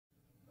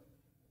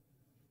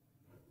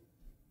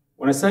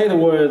When I say the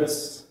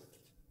words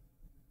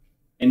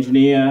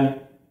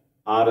engineer,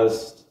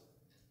 artist,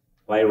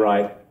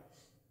 playwright,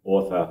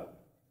 author,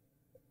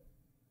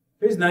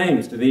 whose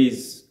names do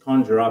these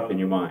conjure up in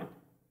your mind?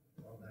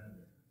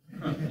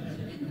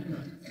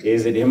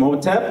 Is it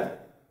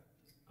Imhotep,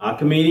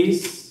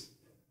 Archimedes,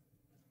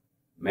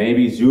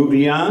 maybe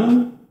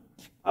Zhuge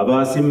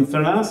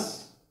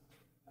Abbasimthras,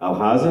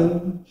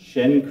 Alhazen,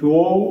 Shen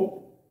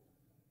Kuo,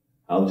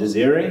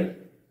 Al-Jazeera?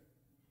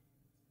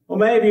 Or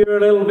maybe you're a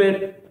little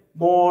bit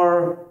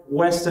more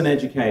Western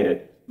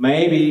educated.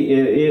 Maybe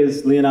it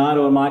is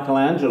Leonardo and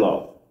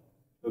Michelangelo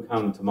who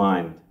come to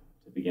mind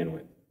to begin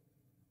with.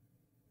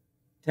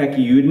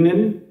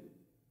 Taqiyuddin,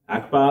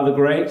 Akbar the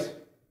Great.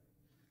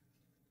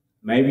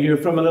 Maybe you're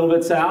from a little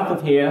bit south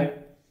of here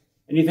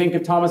and you think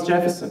of Thomas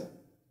Jefferson.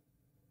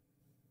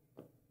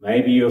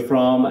 Maybe you're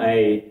from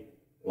a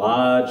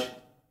large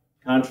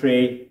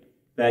country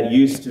that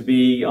used to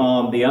be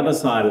on the other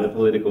side of the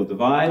political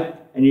divide,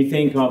 and you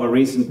think of a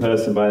recent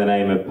person by the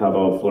name of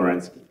Pavel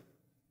Florensky.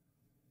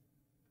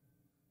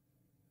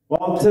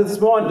 Well,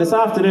 this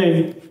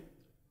afternoon,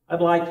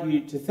 I'd like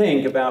you to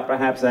think about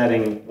perhaps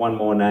adding one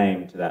more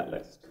name to that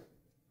list.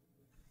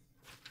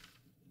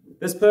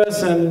 This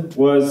person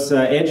was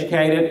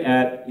educated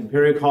at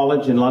Imperial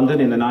College in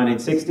London in the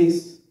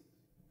 1960s,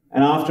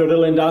 and after a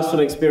little industrial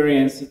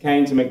experience, he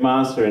came to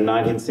McMaster in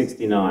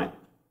 1969.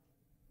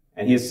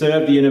 And he has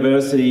served the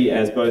university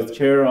as both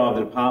chair of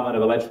the Department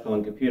of Electrical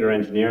and Computer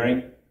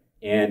Engineering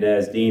and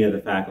as dean of the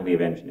Faculty of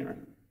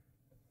Engineering.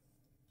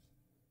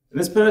 And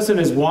this person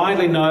is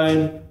widely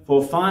known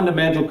for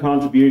fundamental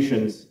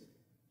contributions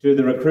to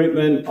the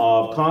recruitment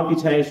of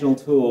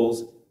computational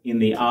tools in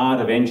the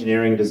art of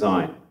engineering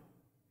design,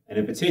 and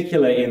in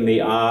particular in the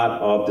art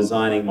of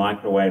designing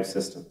microwave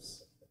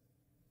systems.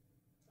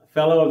 A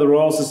fellow of the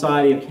Royal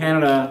Society of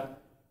Canada,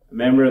 a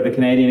member of the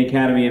Canadian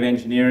Academy of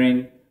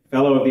Engineering,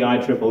 fellow of the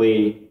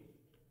IEEE,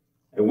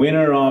 a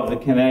winner of the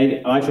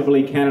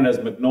IEEE Canada's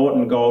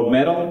McNaughton Gold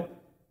Medal,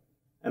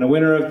 and a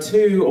winner of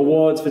 2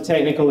 awards for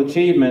technical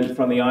achievement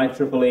from the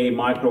IEEE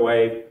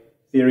Microwave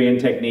Theory and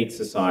Technique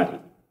Society.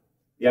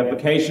 The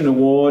Application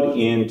Award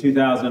in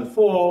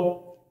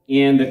 2004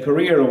 and the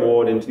Career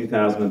Award in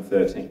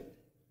 2013.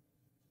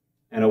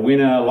 And a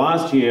winner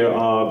last year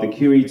of the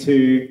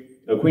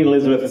QE2, Queen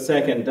Elizabeth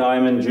II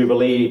Diamond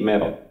Jubilee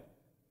Medal.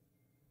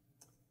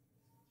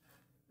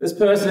 This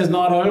person is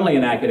not only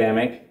an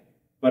academic,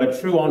 but a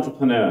true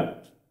entrepreneur.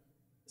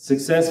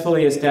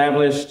 Successfully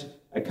established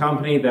a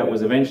company that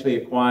was eventually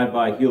acquired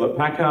by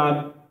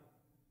Hewlett-Packard,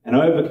 and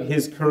over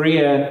his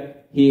career,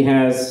 he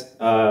has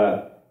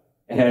had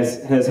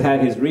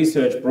his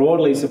research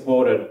broadly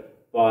supported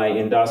by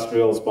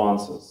industrial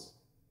sponsors.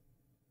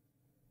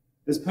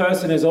 This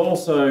person is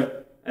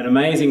also an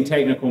amazing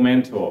technical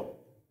mentor,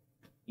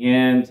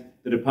 and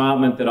the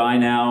department that I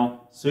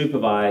now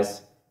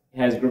supervise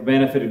has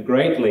benefited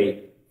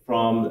greatly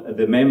from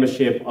the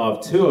membership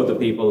of 2 of the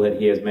people that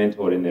he has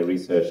mentored in their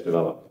research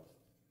development.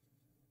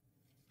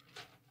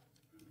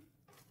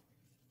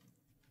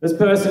 This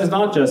person is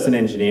not just an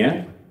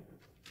engineer.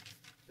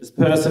 This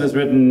person has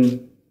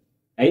written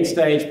 8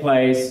 stage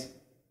plays,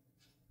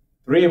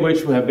 3 of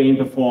which have been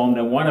performed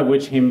and 1 of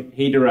which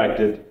he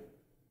directed.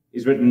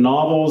 He's written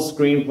novels,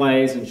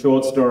 screenplays, and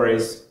short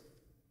stories.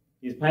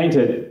 He's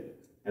painted,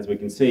 as we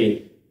can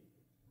see.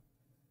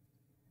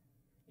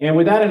 And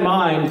with that in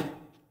mind,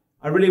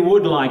 I really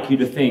would like you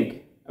to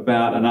think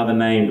about another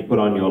name to put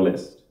on your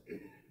list.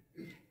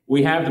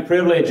 We have the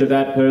privilege of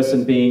that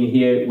person being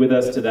here with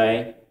us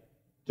today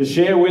to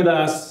share with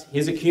us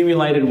his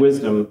accumulated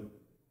wisdom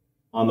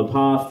on the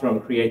path from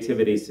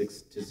creativity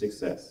to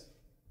success.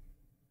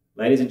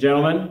 Ladies and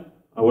gentlemen,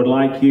 I would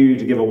like you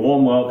to give a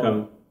warm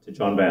welcome to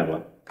John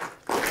Bandler.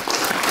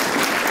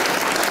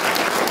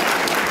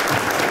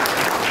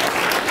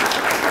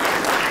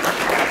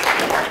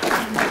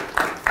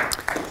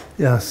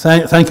 Yeah,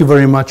 thank you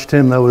very much,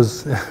 Tim. That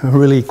was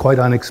really quite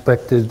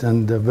unexpected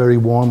and very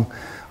warm.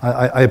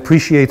 I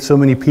appreciate so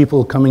many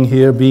people coming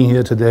here, being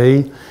here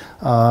today.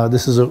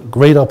 This is a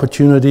great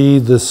opportunity.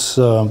 This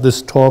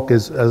talk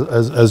is,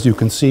 as you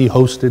can see,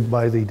 hosted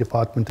by the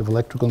Department of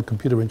Electrical and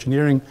Computer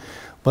Engineering,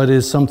 but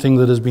is something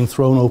that has been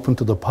thrown open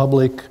to the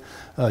public,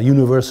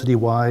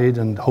 university-wide,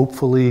 and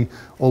hopefully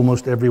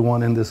almost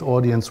everyone in this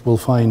audience will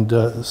find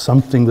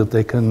something that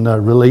they can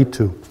relate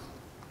to.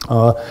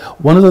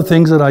 One of the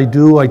things that I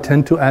do, I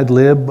tend to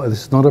ad-lib.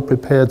 This is not a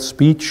prepared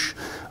speech.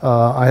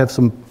 I have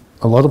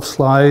a lot of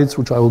slides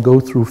which I will go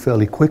through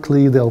fairly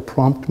quickly. They'll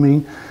prompt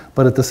me,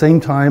 but at the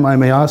same time I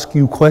may ask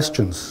you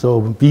questions,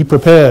 so be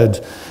prepared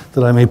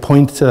that I may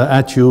point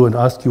at you and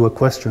ask you a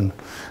question.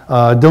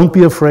 Don't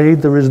be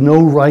afraid, there is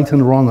no right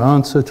and wrong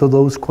answer to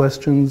those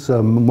questions.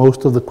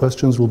 Most of the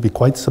questions will be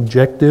quite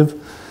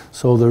subjective,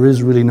 so there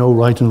is really no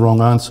right and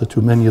wrong answer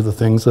to many of the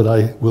things that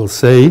I will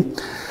say.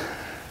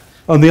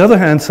 On the other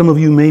hand, some of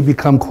you may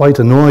become quite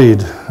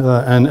annoyed,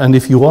 and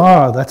if you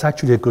are, that's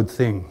actually a good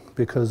thing,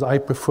 because I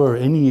prefer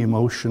any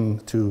emotion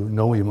to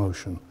no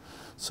emotion.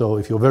 So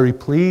if you're very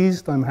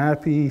pleased, I'm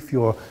happy. If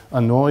you're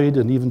annoyed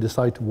and even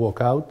decide to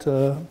walk out,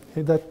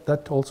 hey,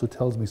 that also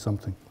tells me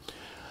something.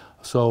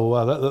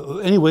 So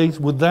anyways,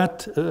 with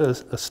that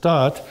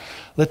start,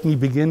 let me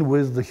begin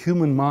with the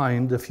human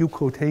mind, a few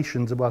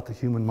quotations about the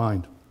human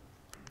mind.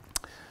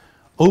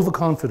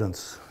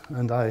 Overconfidence,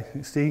 and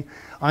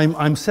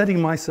I'm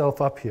setting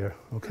myself up here,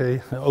 okay?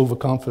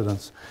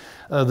 Overconfidence.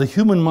 The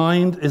human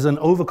mind is an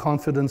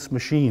overconfidence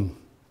machine.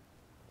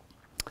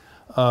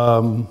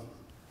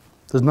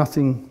 There's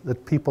nothing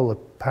that people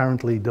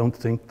apparently don't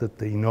think that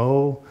they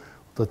know,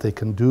 that they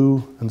can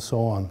do, and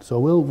so on. So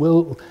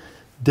we'll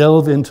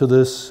delve into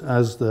this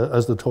as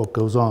the talk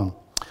goes on.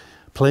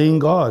 Playing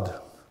God,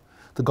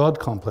 the God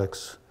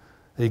complex.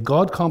 A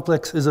God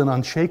complex is an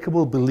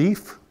unshakable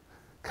belief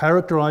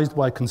characterized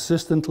by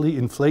consistently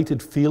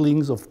inflated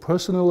feelings of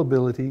personal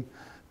ability,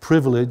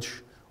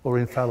 privilege, or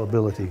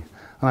infallibility.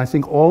 And I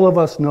think all of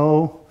us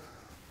know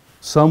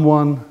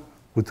someone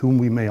with whom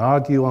we may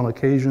argue on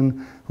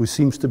occasion who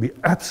seems to be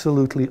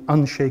absolutely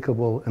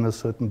unshakable in a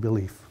certain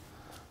belief.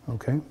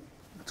 Okay?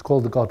 It's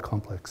called the God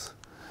complex.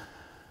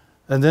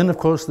 And then, of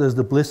course, there's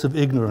the bliss of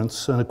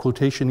ignorance, and a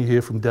quotation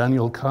here from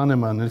Daniel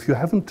Kahneman. And if you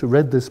haven't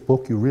read this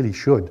book, you really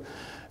should.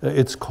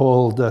 It's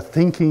called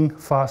Thinking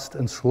Fast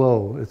and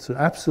Slow. It's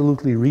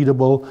absolutely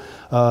readable.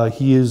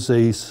 He is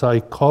a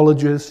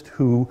psychologist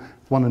who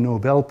won a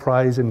Nobel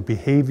Prize in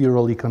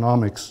behavioral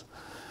economics.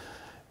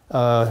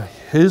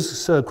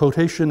 His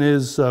quotation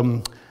is,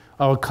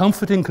 our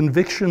comforting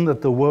conviction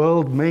that the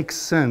world makes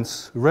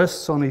sense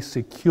rests on a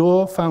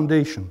secure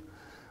foundation,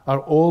 our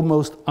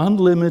almost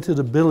unlimited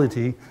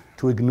ability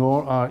to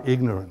ignore our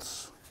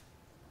ignorance.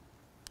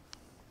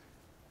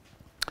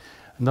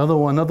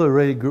 Another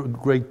really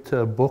great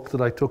book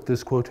that I took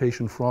this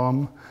quotation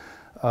from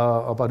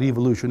about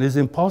evolution. It is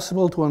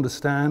impossible to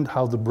understand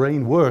how the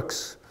brain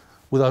works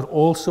without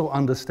also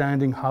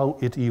understanding how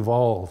it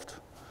evolved.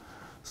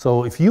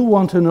 So if you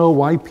want to know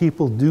why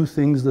people do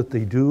things that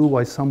they do,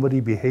 why somebody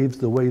behaves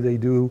the way they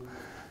do,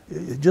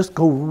 just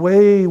go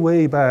way,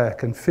 way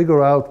back and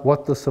figure out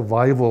what the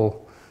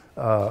survival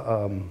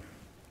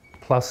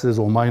pluses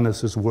or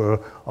minuses were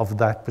of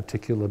that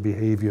particular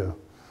behavior.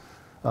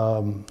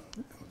 A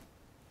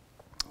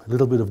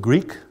little bit of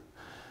Greek.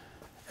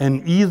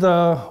 En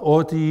either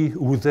oti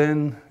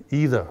uden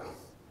either.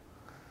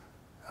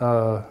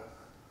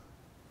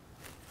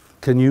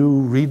 Can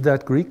you read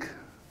that Greek?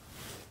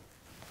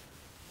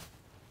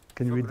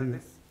 Can you read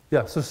it?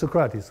 Yeah, so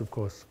Socrates, of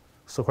course.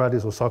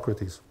 Socrates or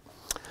Socrates.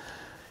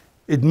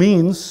 It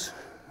means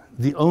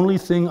the only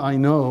thing I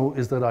know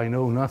is that I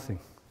know nothing.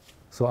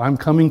 So I'm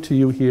coming to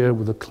you here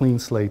with a clean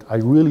slate. I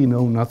really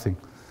know nothing.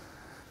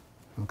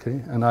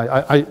 Okay, and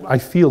I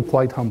feel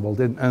quite humbled.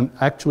 And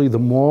actually, the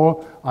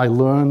more I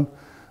learn,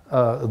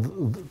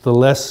 the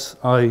less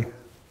I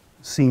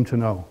seem to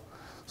know.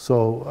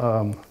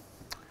 So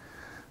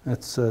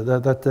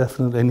that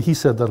definitely, and he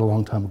said that a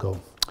long time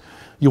ago.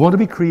 You want to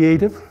be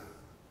creative?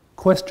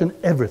 Question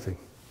everything.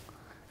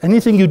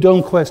 Anything you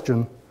don't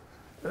question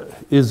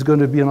is going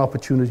to be an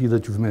opportunity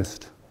that you've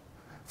missed.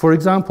 For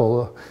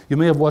example, you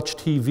may have watched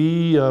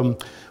TV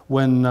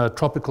when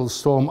Tropical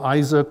Storm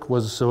Isaac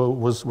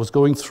was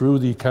going through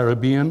the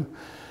Caribbean.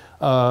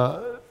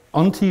 On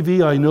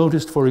TV, I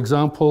noticed, for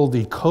example,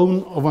 the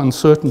cone of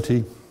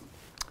uncertainty,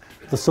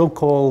 the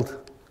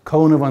so-called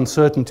cone of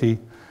uncertainty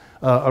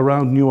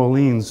around New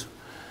Orleans.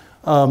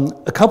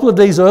 A couple of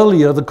days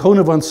earlier, the cone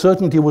of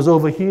uncertainty was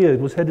over here.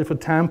 It was headed for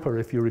Tampa,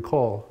 if you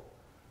recall.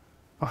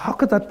 Now, how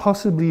could that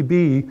possibly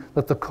be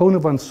that the cone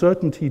of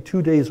uncertainty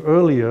 2 days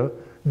earlier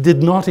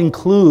did not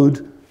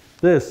include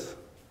this?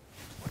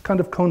 What kind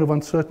of cone of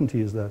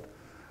uncertainty is that?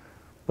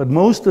 But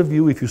most of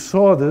you, if you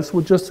saw this,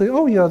 would just say,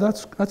 oh yeah,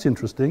 that's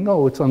interesting.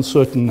 Oh, it's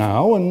uncertain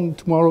now, and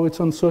tomorrow it's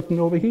uncertain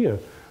over here.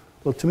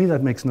 Well, to me,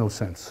 that makes no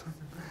sense.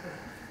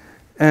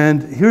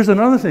 And here's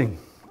another thing.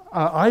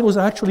 I was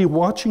actually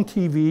watching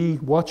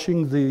TV,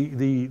 watching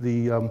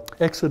the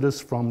exodus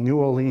from New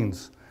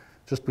Orleans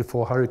just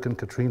before Hurricane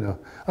Katrina.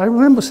 I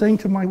remember saying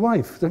to my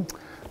wife, that,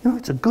 you know,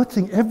 it's a good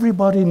thing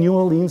everybody in New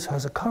Orleans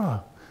has a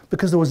car,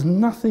 because there was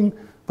nothing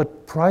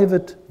but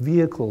private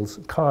vehicles,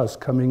 cars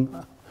coming,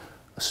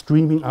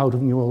 streaming out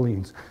of New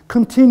Orleans.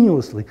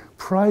 Continuously,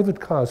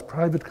 private cars,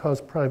 private cars,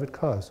 private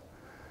cars.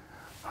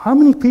 How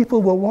many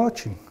people were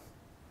watching?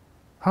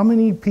 How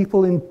many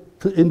people in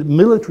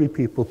military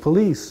people,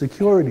 police,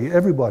 security,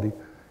 everybody,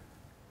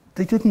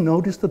 they didn't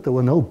notice that there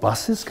were no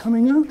buses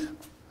coming out?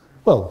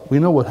 Well, we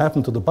know what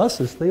happened to the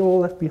buses. They were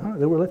left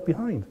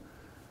behind,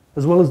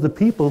 as well as the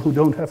people who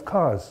don't have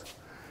cars.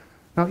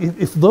 Now,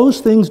 if those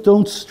things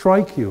don't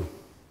strike you,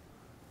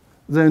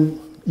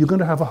 then you're going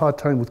to have a hard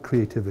time with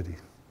creativity.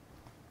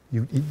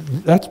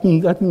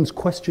 That means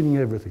questioning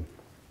everything.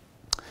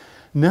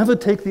 Never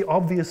take the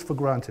obvious for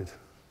granted.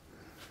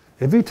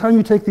 Every time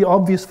you take the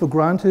obvious for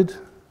granted,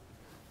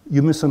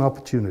 you miss an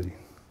opportunity.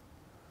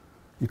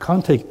 You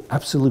can't take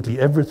absolutely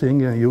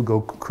everything, and you'll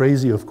go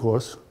crazy, of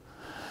course.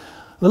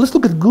 Well, let's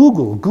look at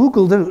Google.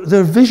 Google,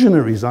 they're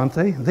visionaries, aren't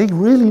they? They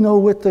really know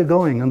where they're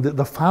going. And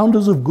the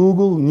founders of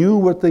Google knew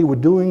what they were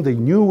doing. They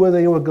knew where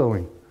they were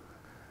going.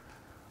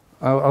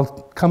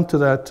 I'll come to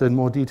that in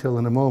more detail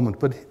in a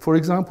moment. But for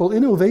example,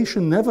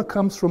 innovation never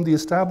comes from the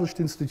established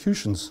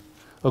institutions,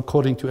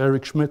 according to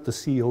Eric Schmidt, the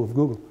CEO of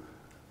Google.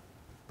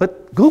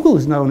 But Google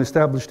is now an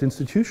established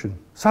institution.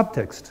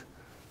 Subtext.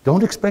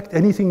 Don't expect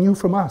anything new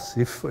from us.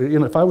 If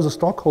I was a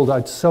stockholder,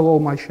 I'd sell all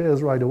my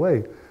shares right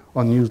away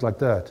on news like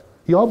that.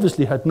 He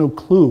obviously had no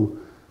clue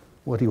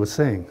what he was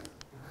saying.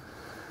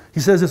 He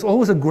says it's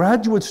always a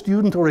graduate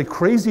student or a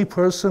crazy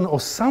person or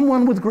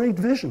someone with great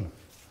vision.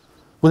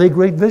 With a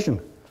great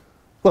vision.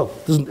 Well,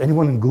 doesn't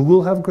anyone in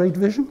Google have great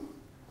vision?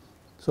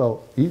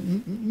 So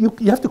you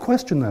have to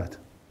question that.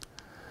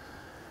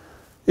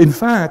 In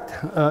fact,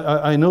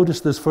 I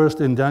noticed this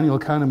first in Daniel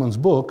Kahneman's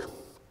book.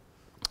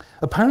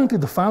 Apparently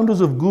the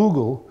founders of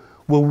Google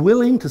were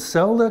willing to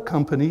sell their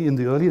company in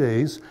the early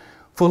days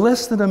for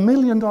less than $1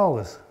 million.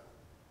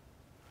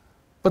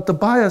 But the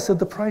buyer said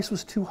the price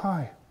was too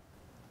high.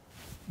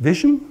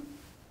 Vision?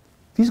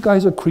 These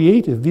guys are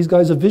creative. These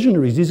guys are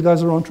visionaries. These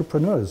guys are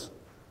entrepreneurs.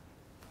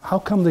 How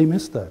come they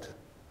missed that?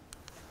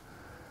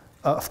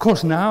 Of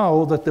course,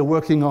 now that they're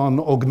working on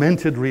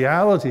augmented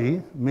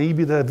reality,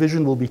 maybe their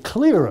vision will be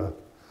clearer.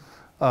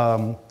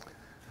 But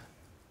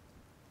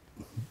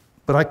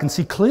I can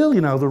see clearly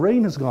now the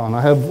rain is gone.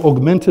 I have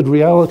augmented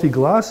reality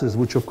glasses,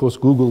 which of course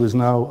Google is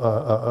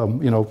now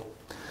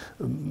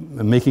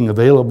making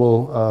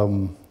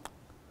available.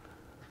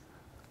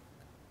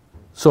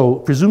 So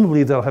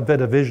presumably they'll have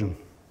better vision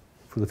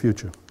for the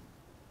future.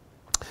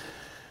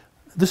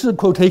 This is a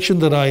quotation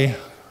that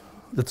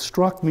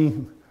struck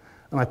me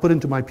and I put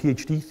into my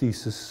PhD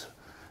thesis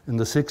in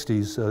the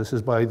 60s. This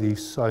is by the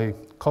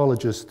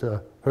psychologist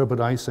Herbert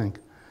Eysenck.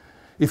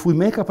 If we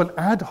make up an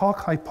ad hoc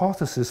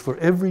hypothesis for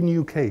every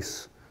new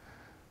case,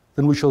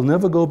 then we shall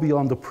never go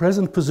beyond the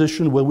present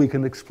position where we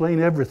can explain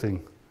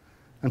everything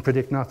and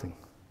predict nothing.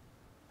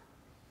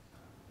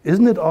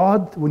 Isn't it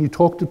odd when you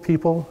talk to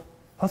people,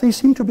 how they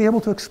seem to be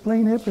able to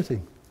explain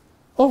everything?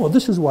 Oh, well,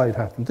 this is why it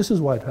happened, this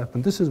is why it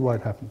happened, this is why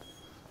it happened.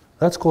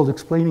 That's called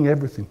explaining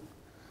everything.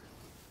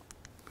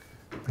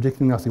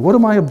 Predicting nothing. What are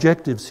my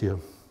objectives here?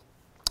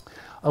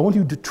 I want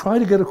you to try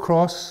to get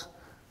across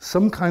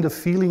some kind of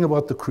feeling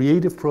about the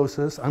creative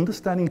process,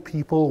 understanding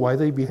people, why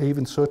they behave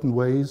in certain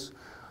ways,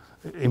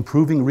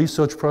 improving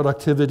research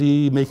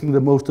productivity, making the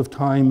most of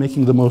time,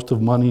 making the most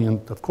of money, and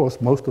of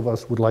course, most of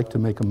us would like to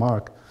make a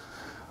mark.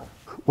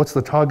 What's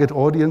the target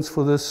audience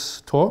for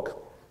this talk?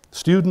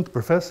 Student,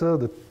 professor,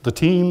 the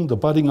team, the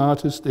budding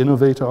artist,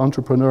 innovator,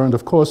 entrepreneur, and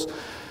of course,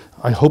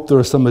 I hope there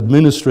are some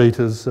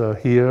administrators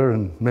here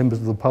and members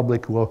of the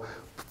public who are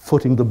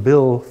footing the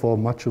bill for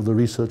much of the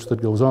research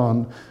that goes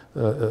on.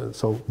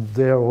 So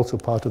they're also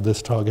part of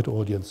this target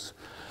audience.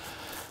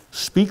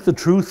 Speak the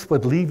truth,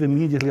 but leave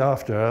immediately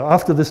after.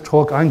 After this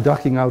talk, I'm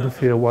ducking out of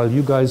here while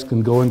you guys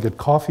can go and get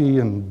coffee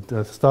and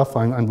stuff.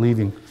 I'm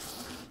leaving.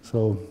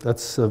 So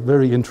that's a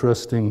very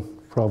interesting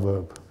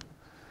proverb.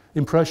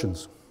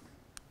 Impressions.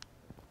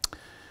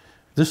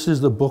 This is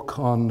the book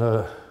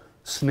on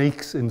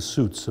Snakes in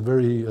Suits, a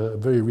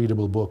very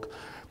readable book.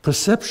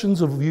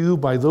 Perceptions of you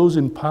by those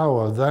in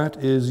power, that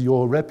is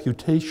your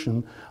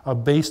reputation, are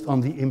based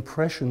on the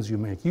impressions you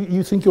make.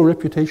 You think your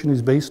reputation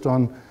is based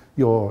on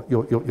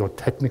your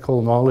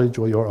technical knowledge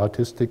or your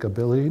artistic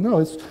ability? No,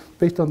 it's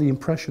based on the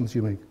impressions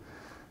you make.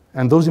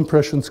 And those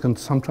impressions can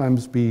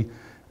sometimes be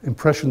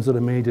impressions that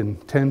are made in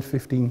 10,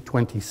 15,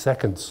 20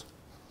 seconds.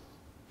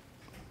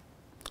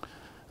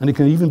 And it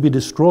can even be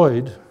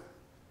destroyed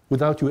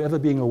without you ever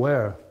being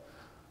aware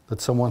that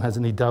someone has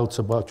any doubts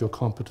about your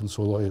competence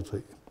or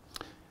loyalty.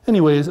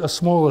 Anyways, a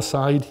small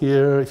aside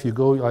here. If you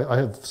go, I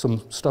have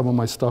some of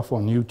my stuff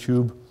on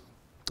YouTube.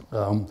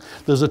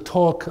 There's a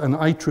talk, an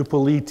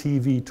IEEE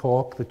TV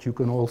talk that you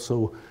can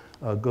also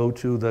go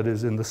to that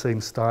is in the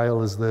same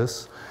style as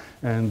this.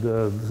 And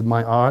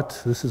my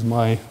art, this is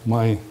my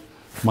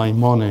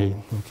Monet,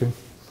 okay?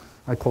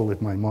 I call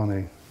it my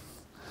Monet.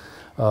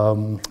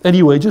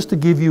 Anyway, just to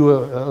give you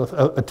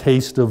a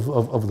taste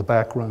of the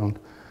background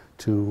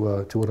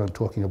to what I'm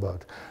talking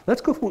about.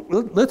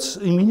 Let's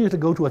immediately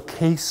go to a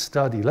case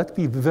study. Let's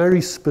be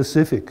very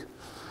specific.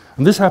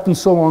 And this happened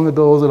so long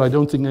ago that I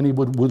don't think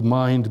anyone would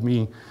mind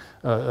me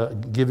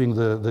giving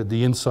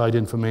the inside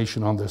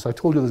information on this. I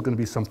told you there's going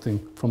to be something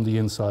from the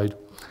inside.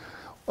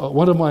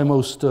 One of my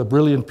most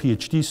brilliant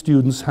PhD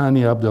students,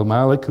 Hani Abdel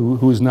Malik,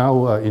 who is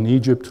now in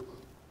Egypt,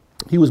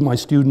 he was my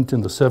student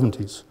in the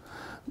 70s.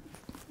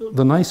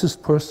 The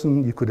nicest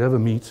person you could ever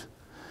meet.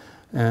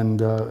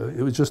 And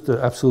it was just an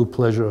absolute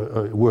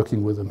pleasure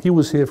working with him. He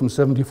was here from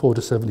 74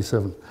 to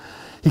 77.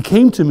 He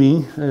came to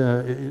me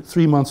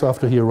 3 months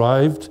after he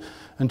arrived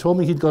and told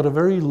me he'd got a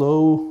very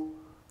low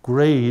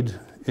grade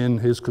in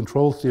his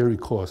control theory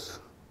course.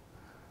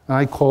 And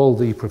I called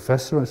the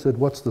professor. I said,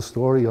 what's the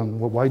story on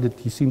why did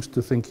he seems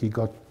to think he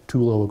got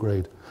too low a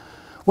grade?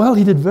 Well,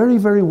 he did very,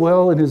 very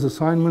well in his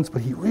assignments,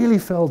 but he really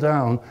fell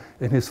down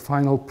in his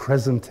final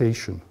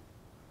presentation.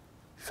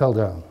 He fell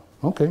down.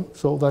 Okay,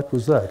 so that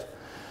was that.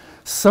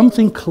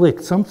 something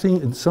clicked,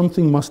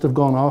 something must have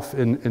gone off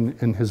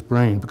in his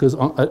brain, because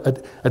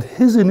at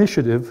his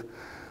initiative,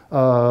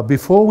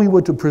 before he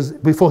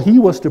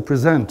was to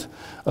present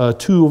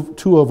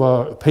two of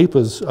our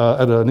papers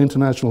at an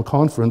international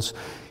conference,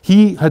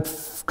 he had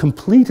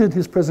completed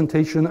his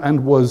presentation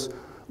and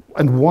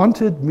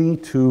wanted me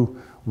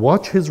to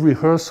watch his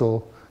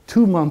rehearsal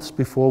 2 months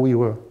before we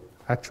were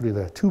actually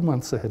there, 2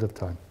 months ahead of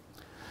time.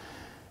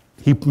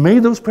 He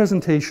made those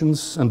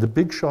presentations, and the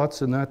big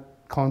shots in that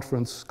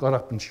conference got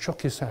up and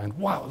shook his hand.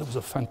 Wow, that was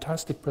a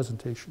fantastic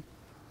presentation.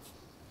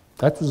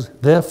 That was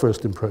their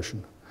first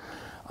impression.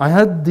 I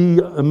had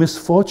the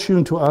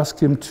misfortune to ask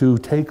him to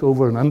take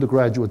over an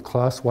undergraduate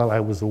class while I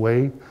was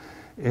away.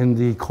 In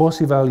the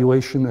course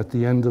evaluation at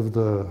the end of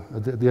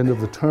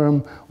the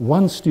term,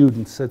 one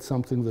student said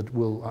something that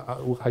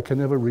I can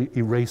never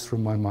erase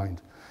from my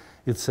mind.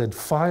 It said,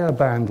 "Fire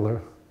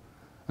Bandler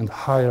and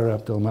hire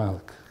Abdel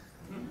Malik."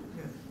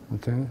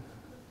 Okay?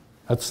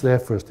 That's their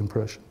first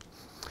impression.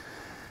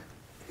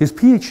 His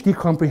PhD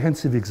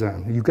comprehensive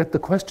exam. You get the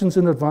questions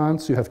in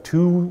advance, you have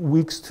 2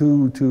 weeks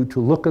to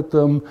look at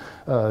them,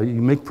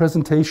 you make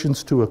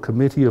presentations to a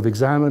committee of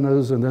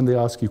examiners, and then they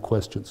ask you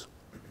questions.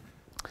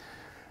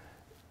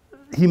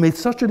 He made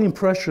such an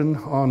impression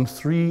on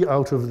 3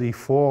 out of the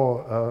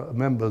 4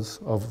 members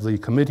of the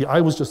committee.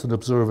 I was just an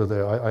observer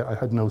there. I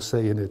had no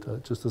say in it,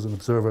 just as an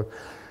observer.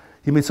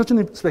 He made such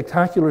a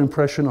spectacular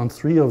impression on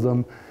 3 of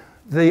them.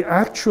 They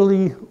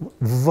actually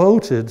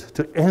voted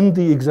to end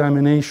the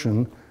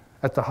examination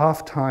at the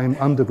half-time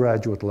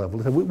undergraduate level.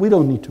 They said, we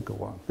don't need to go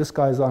on. This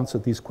guy's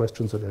answered these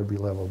questions at every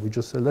level. We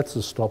just said, let's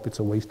just stop, it's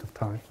a waste of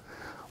time.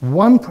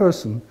 One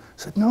person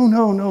said, no,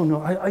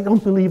 I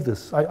don't believe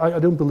this. I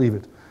don't believe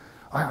it.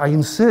 I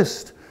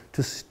insist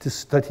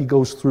that he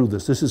goes through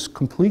this. This is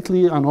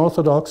completely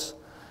unorthodox,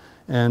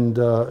 and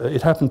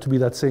it happened to be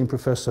that same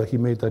professor he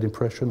made that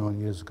impression on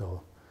years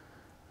ago.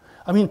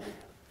 I mean,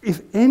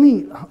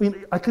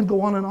 I could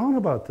go on and on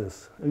about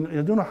this.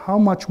 I don't know how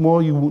much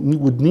more you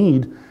would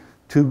need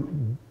to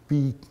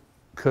be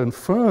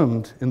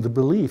confirmed in the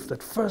belief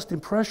that first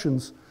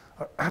impressions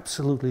are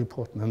absolutely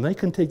important, and they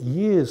can take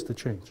years to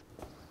change.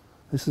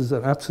 This is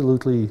an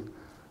absolutely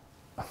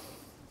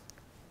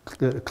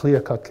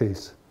clear-cut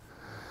case.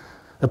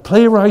 A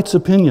playwright's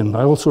opinion.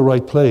 I also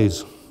write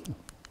plays.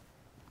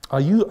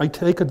 I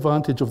take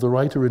advantage of the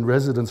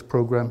writer-in-residence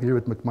program here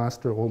at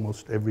McMaster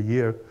almost every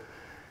year.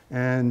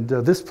 And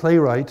this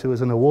playwright, who is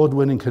an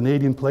award-winning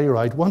Canadian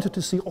playwright, wanted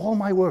to see all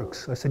my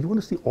works. I said, you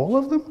want to see all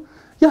of them?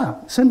 Yeah,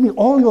 send me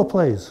all your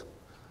plays.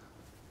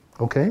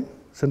 Okay,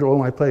 send her all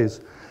my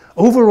plays.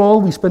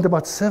 Overall, we spent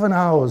about 7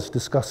 hours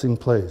discussing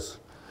plays.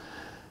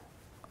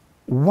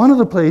 One of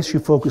the plays she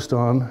focused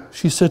on,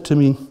 she said to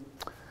me,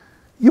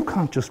 you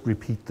can't just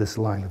repeat this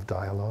line of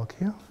dialogue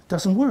here. It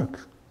doesn't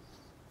work.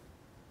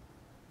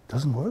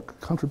 Doesn't work?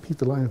 Can't repeat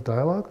the line of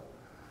dialogue?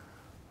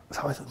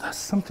 So I thought, that's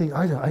something,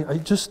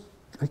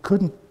 I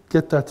couldn't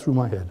get that through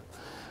my head.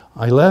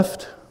 I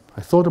left,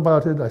 I thought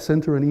about it, I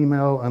sent her an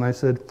email, and I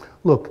said,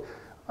 look,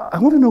 I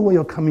want to know where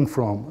you're coming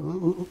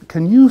from.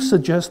 Can you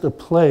suggest a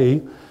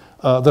play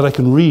that I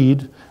can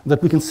read,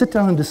 that we can sit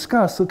down and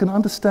discuss, so I can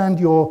understand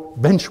your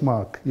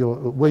benchmark,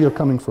 where you're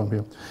coming from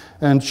here?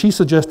 And she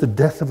suggested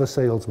Death of a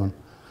Salesman,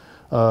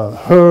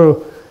 her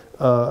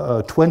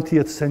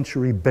 20th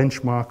century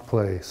benchmark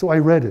play. So I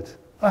read it.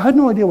 I had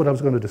no idea what I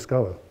was going to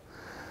discover.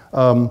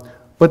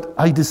 But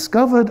I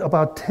discovered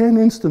about 10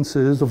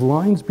 instances of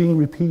lines being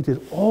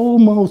repeated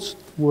almost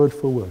word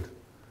for word.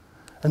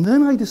 And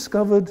then I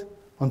discovered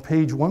on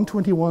page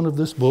 121 of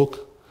this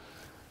book,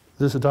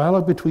 there's a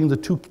dialogue between the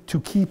two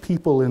key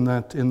people in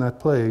that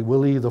play,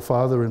 Willie, the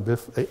father, and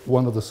Biff,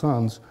 one of the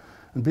sons.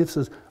 And Biff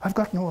says, I've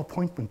got no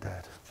appointment,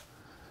 Dad.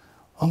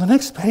 On the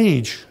next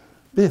page,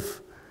 Biff,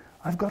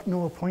 I've got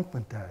no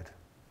appointment, Dad.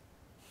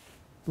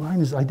 The line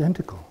is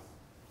identical.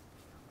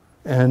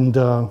 And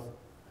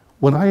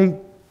when I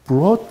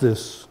brought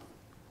this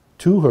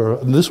to her,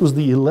 and this was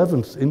the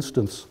 11th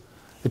instance,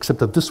 except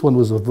that this one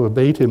was a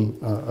verbatim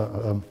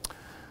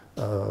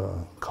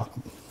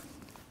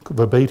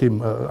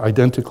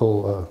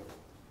identical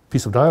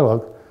piece of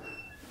dialogue,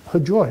 her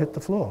jaw hit the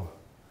floor.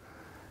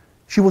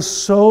 She was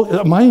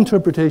so, my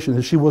interpretation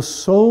is she was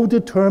so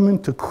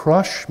determined to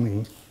crush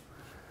me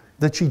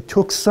that she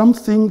took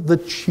something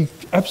that she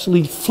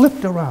absolutely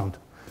flipped around.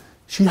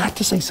 She had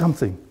to say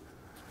something.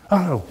 I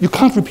don't know, you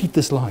can't repeat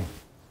this line.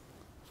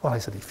 Well, I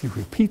said, if you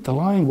repeat the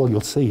line, well, you'll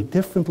say it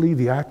differently.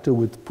 The actor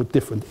would put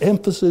different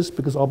emphasis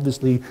because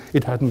obviously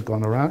it hadn't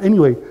gone around.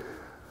 Anyway,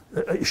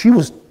 she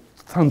was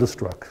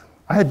thunderstruck.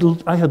 I had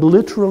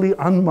literally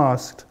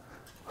unmasked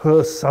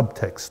her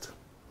subtext.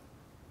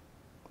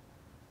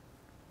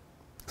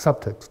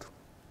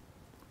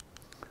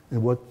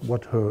 And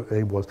what her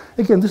aim was.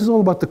 Again, this is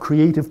all about the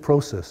creative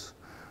process.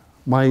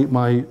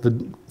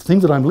 The thing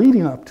that I'm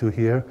leading up to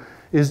here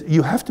is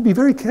you have to be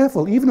very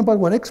careful, even about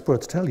what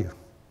experts tell you.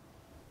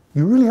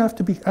 You really have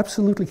to be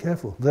absolutely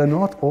careful. They're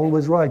not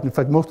always right. In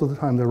fact, most of the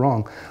time they're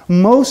wrong.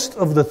 Most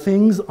of the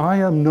things I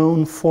am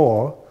known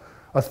for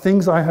are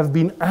things I have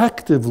been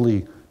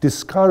actively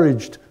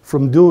discouraged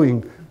from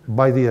doing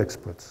by the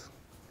experts.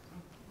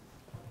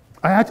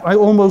 I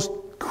almost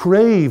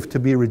crave to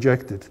be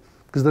rejected,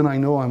 because then I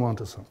know I'm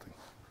onto something.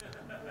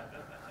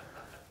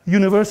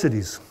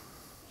 Universities.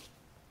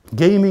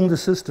 Gaming the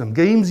system.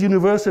 Games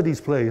universities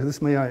play. This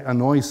may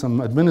annoy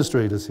some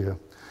administrators here.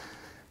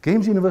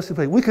 Games university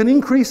play. We can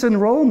increase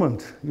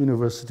enrollment,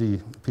 university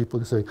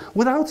people say,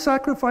 without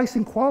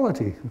sacrificing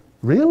quality.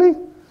 Really?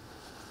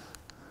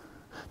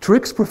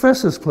 Tricks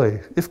professors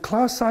play. If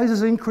class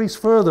sizes increase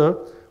further,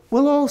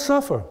 we'll all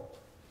suffer.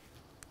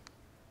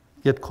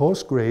 Yet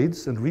course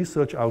grades and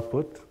research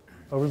output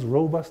are as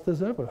robust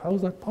as ever. How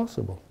is that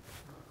possible?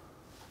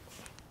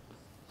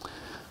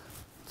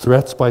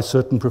 Threats by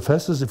certain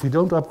professors. If we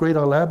don't upgrade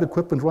our lab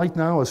equipment right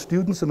now, our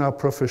students and our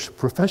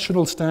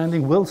professional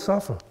standing will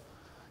suffer.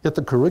 Yet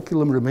the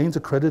curriculum remains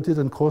accredited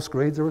and course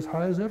grades are as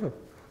high as ever.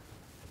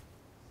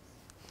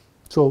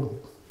 So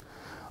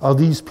are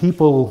these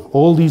people,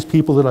 all these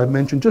people that I've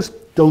mentioned, just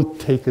don't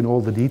take in all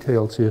the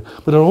details here,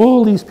 but are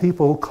all these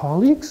people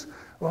colleagues,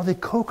 or are they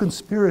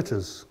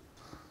co-conspirators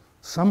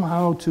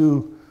somehow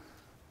to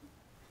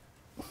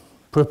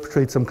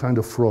perpetrate some kind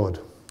of fraud?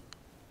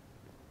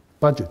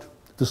 Budget,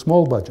 the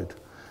small budget.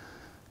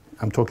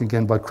 I'm talking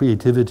again about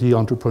creativity,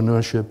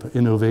 entrepreneurship,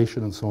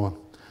 innovation, and so on.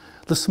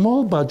 The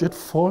small budget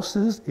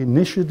forces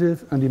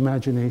initiative and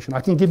imagination.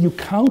 I can give you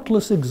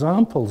countless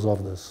examples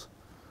of this.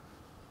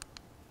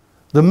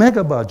 The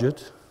mega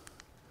budget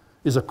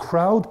is a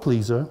crowd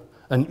pleaser,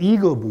 an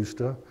ego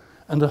booster,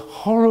 and a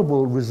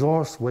horrible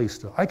resource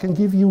waster. I can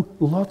give you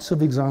lots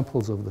of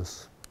examples of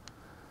this.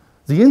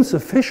 The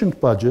insufficient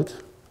budget,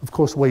 of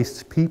course,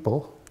 wastes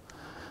people.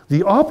 The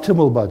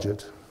optimal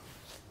budget,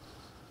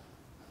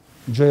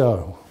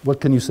 JR,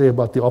 what can you say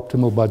about the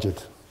optimal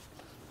budget?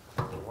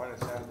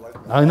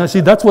 And I see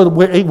that's what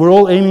we're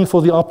all aiming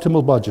for, the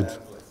optimal budget.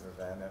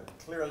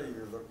 Clearly,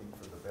 you're looking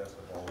for the best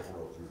of all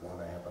worlds. You want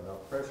to have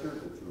enough pressure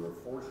that you are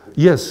forced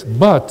to. Yes,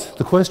 but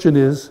the question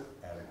is,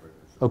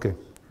 okay.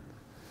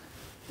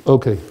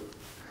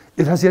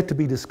 It has yet to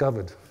be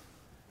discovered.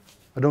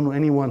 I don't know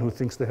anyone who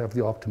thinks they have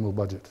the optimal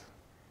budget.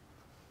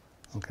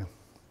 Okay.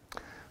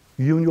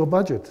 You and your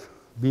budget,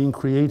 being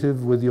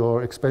creative with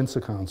your expense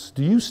accounts.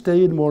 Do you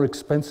stay in more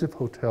expensive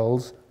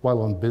hotels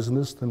while on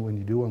business than when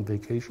you do on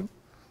vacation?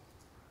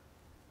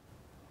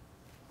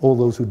 All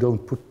those who don't,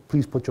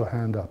 please put your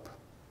hand up.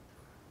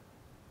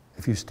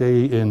 If you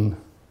stay in,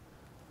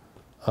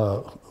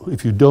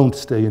 if you don't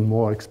stay in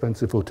more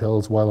expensive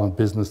hotels while on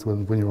business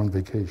when you're on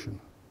vacation.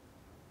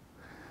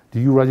 Do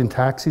you ride in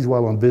taxis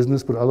while on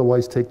business but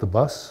otherwise take the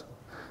bus?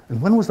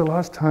 And when was the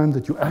last time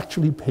that you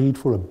actually paid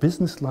for a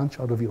business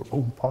lunch out of your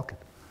own pocket?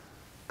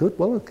 Good,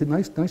 well,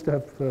 it's nice to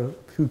have a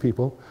few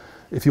people.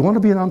 If you want to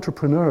be an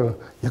entrepreneur,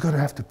 you're going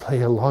to have to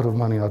pay a lot of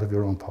money out of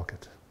your own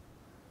pocket.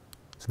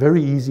 It's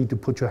very easy to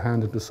put your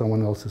hand into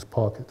someone else's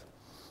pocket.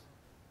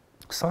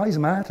 Size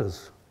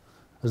matters,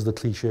 as the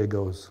cliche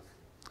goes.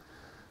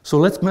 So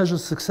let's measure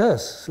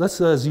success. Let's,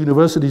 as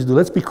universities do,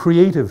 let's be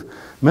creative.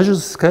 Measure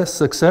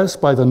success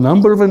by the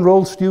number of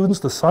enrolled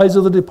students, the size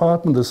of the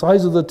department, the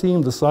size of the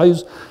team, the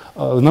size,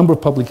 the number of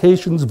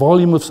publications,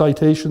 volume of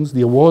citations,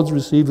 the awards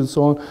received, and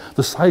so on,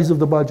 the size of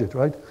the budget,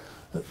 right?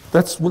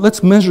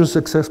 Let's measure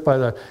success by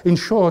that. In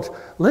short,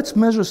 let's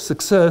measure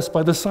success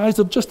by the size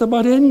of just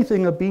about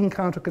anything a bean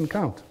counter can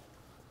count.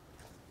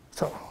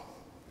 So,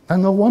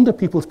 and no wonder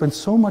people spend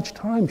so much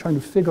time trying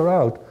to figure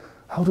out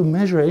how to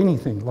measure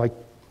anything like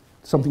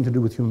something to do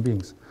with human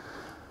beings.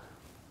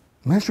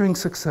 Measuring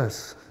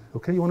success.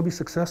 Okay, you want to be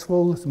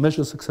successful? Let's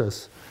measure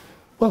success.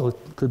 Well, it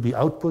could be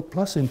output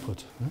plus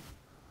input. Right?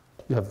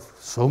 You have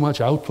so much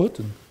output,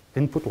 and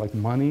input like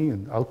money,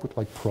 and output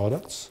like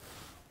products,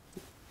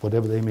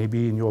 whatever they may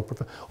be in your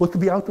profession. Or it could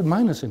be output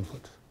minus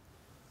input.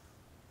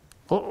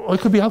 Or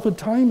it could be output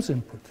times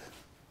input.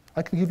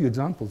 I can give you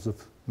examples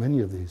of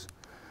many of these.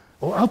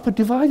 Or output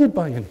divided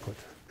by input.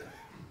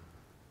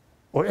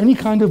 Or any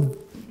kind of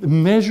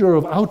measure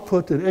of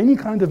output and any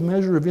kind of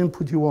measure of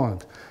input you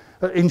want.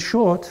 In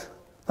short,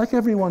 like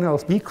everyone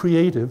else, be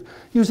creative.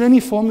 Use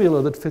any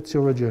formula that fits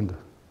your agenda.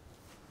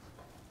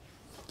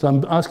 So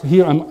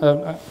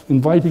I'm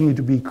inviting you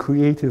to be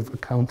creative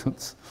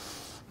accountants.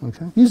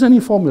 Okay? Use any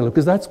formula,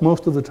 because that's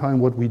most of the time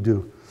what we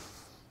do.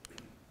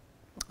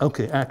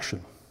 Okay,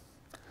 action.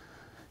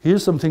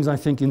 Here's some things I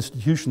think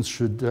institutions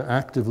should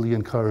actively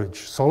encourage.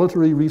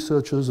 Solitary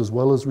researchers as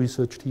well as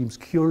research teams,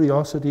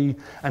 curiosity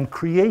and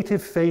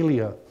creative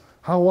failure.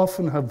 How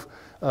often have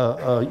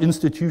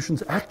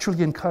institutions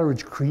actually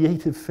encouraged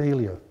creative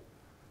failure?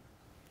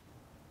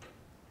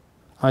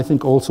 I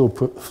think also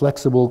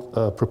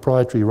flexible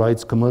proprietary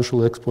rights,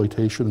 commercial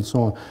exploitation, and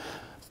so on.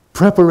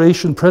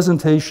 Preparation,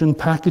 presentation,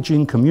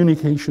 packaging,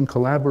 communication,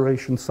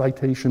 collaboration,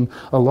 citation,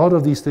 a lot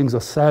of these things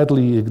are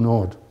sadly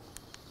ignored.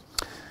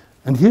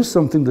 And here's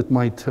something that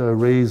might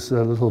raise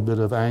a little bit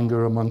of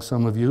anger among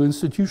some of you.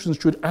 Institutions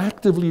should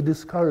actively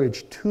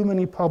discourage too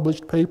many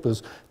published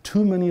papers,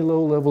 too many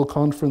low-level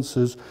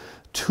conferences,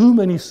 too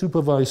many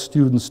supervised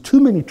students, too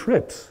many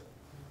trips,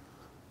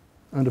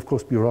 and of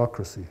course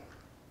bureaucracy.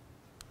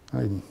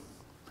 The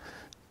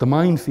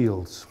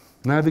minefields.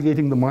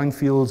 navigating the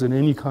minefields in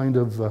any kind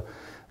of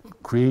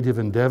creative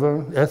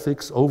endeavor,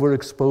 ethics,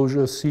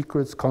 overexposure,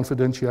 secrets,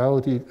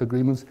 confidentiality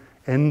agreements,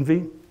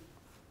 envy.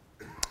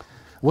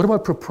 What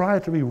about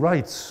proprietary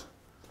rights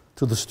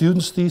to the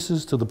student's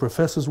thesis, to the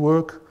professor's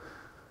work?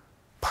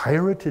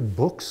 Pirated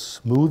books,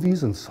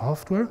 movies, and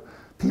software?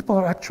 People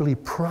are actually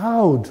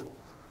proud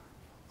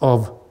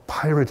of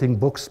pirating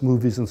books,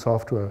 movies, and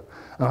software.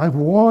 And I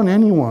warn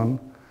anyone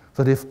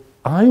that if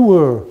I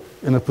were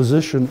in a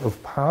position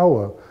of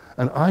power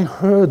and I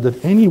heard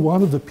that any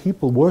one of the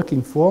people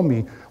working for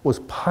me was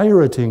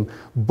pirating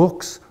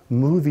books,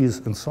 movies,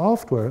 and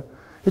software,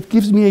 it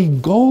gives me a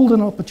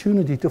golden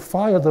opportunity to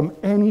fire them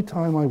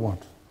anytime I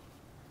want.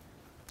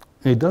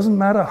 And it doesn't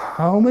matter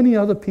how many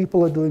other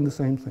people are doing the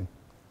same thing.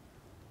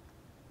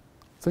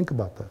 Think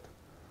about that.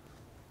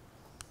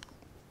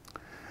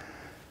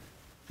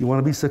 You want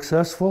to be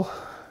successful?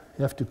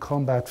 You have to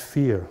combat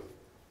fear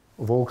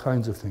of all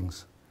kinds of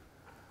things.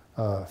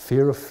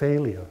 Fear of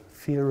failure,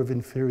 fear of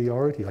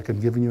inferiority. I can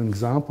give you an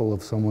example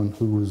of someone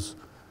who was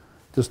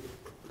just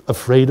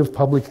afraid of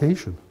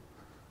publication,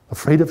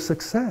 afraid of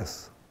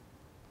success.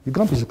 You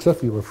can't be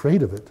successful, you're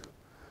afraid of it.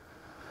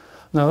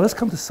 Now let's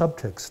come to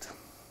subtext.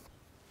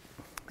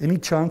 Any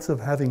chance of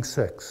having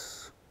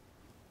sex,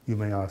 you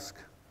may ask.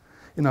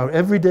 In our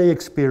everyday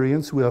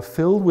experience, we are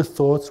filled with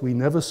thoughts we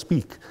never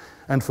speak,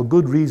 and for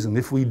good reason.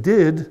 If we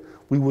did,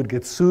 we would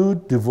get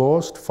sued,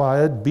 divorced,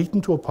 fired,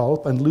 beaten to a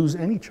pulp, and lose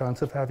any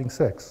chance of having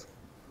sex.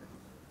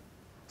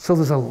 So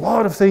there's a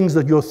lot of things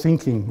that you're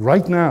thinking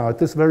right now, at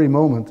this very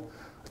moment,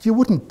 that you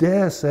wouldn't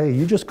dare say,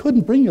 you just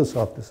couldn't bring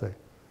yourself to say.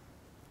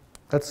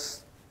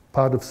 That's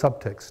part of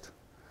subtext.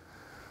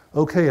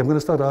 Okay, I'm going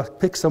to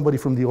pick somebody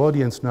from the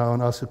audience now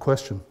and ask a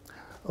question.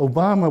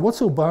 Obama,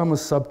 what's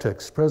Obama's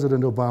subtext?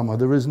 President Obama,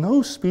 there is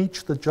no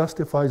speech that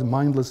justifies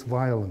mindless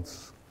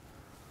violence.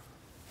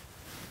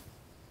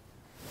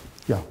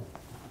 Yeah.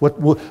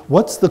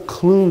 What's the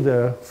clue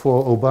there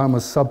for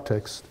Obama's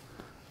subtext?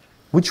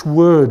 Which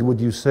word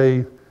would you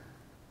say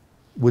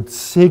would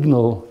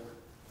signal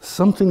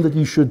something that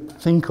you should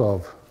think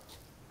of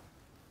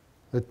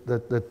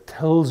that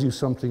tells you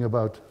something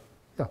about,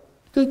 yeah,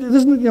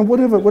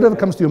 whatever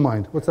comes to your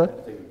mind. What's that?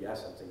 I think a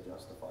guess, I think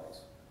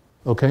justifies.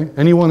 Okay,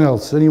 anyone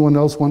else? Anyone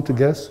else want to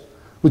guess?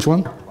 Which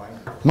one?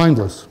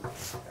 Mindless.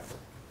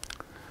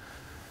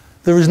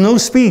 There is no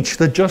speech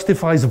that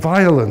justifies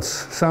violence.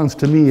 Sounds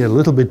to me a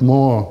little bit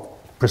more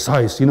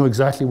precise. You know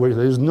exactly where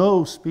there is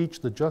no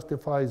speech that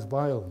justifies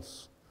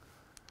violence.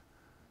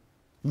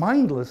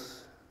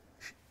 Mindless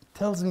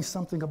tells me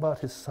something about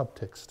his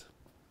subtext.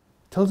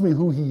 Tells me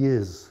who he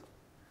is.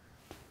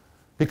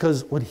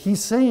 Because what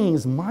he's saying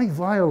is my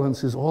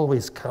violence is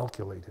always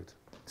calculated.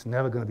 It's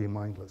never going to be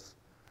mindless.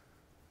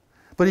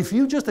 But if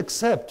you just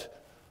accept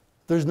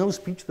there's no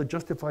speech that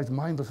justifies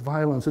mindless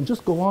violence and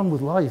just go on with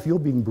life, you're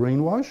being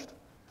brainwashed.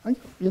 And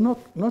you're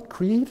not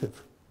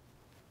creative.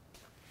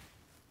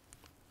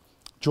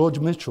 George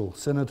Mitchell,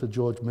 Senator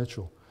George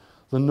Mitchell.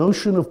 The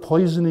notion of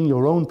poisoning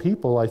your own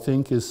people, I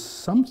think, is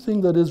something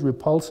that is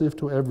repulsive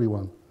to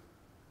everyone.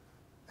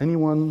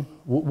 Anyone,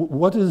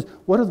 what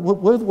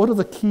are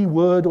the key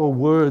word or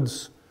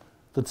words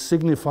that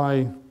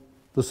signify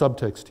the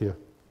subtext here?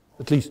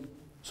 At least,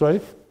 sorry?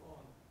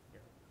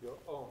 Your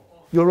own.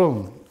 Your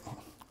own.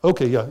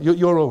 Okay, yeah,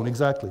 your own,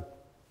 exactly.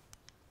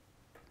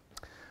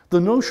 The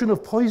notion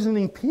of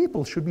poisoning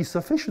people should be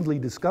sufficiently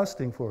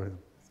disgusting for him,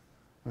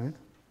 right?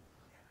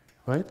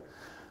 Right?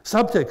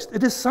 Subtext,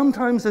 it is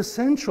sometimes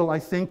essential, I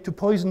think, to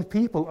poison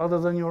people other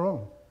than your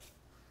own.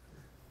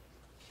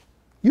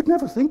 You'd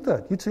never think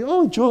that. You'd say,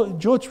 oh,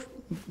 George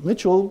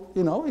Mitchell,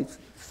 you know, it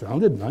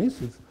sounded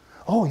nice.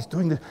 Oh, he's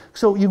doing this.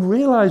 So you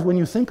realize when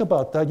you think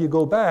about that, you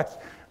go back,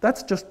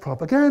 that's just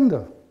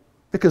propaganda.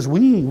 Because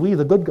we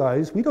the good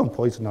guys, we don't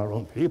poison our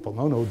own people.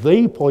 No,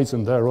 they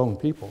poison their own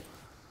people.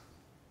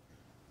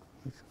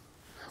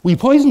 We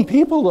poison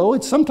people, though.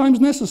 It's sometimes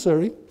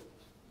necessary.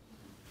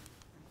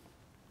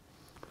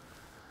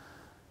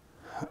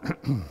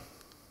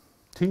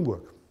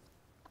 Teamwork.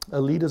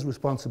 A leader's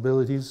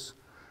responsibilities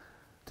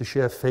to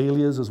share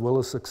failures as well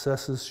as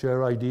successes,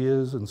 share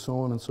ideas, and so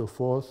on and so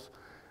forth.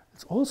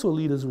 It's also a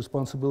leader's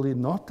responsibility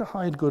not to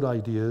hide good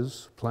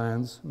ideas,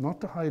 plans, not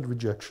to hide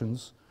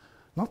rejections,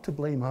 not to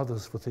blame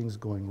others for things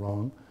going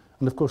wrong,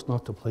 and of course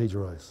not to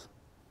plagiarize.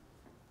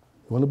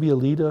 You want to be a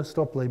leader?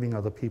 Stop blaming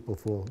other people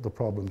for the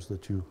problems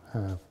that you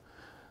have.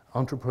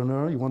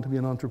 Entrepreneur, you want to be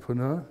an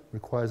entrepreneur?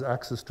 Requires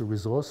access to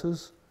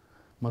resources,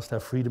 must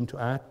have freedom to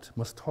act,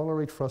 must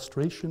tolerate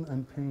frustration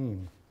and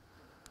pain.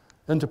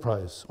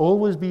 Enterprise,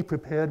 always be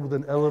prepared with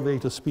an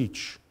elevator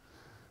speech.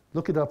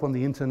 Look it up on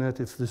the internet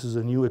if this is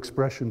a new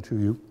expression to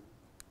you.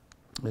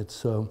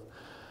 It's,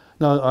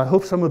 now, I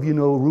hope some of you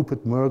know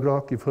Rupert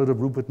Murdoch. You've heard of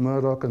Rupert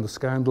Murdoch and the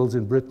scandals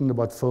in Britain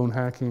about phone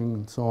hacking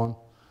and so on.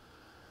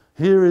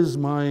 Here is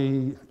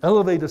my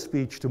elevator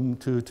speech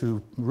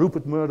to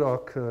Rupert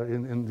Murdoch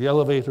in the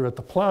elevator at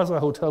the Plaza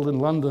Hotel in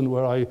London,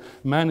 where I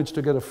managed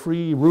to get a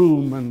free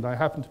room and I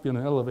happened to be in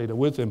an elevator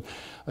with him.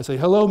 I say,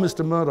 "Hello,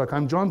 Mr. Murdoch,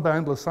 I'm John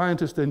Bandler,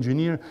 scientist,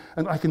 engineer,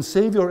 and I can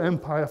save your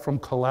empire from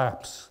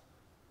collapse."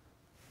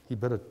 He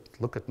better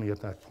look at me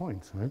at that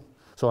point, right?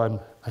 So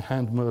I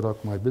hand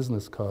Murdoch my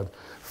business card.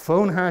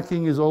 "Phone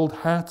hacking is old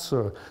hat,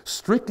 sir.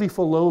 Strictly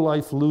for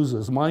low-life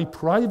losers. My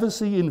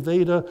privacy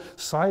invader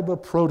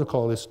cyber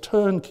protocol is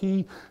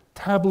turnkey,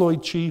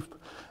 tabloid cheap,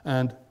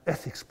 and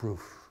ethics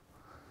proof.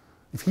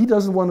 If he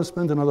doesn't want to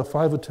spend another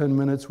 5 or 10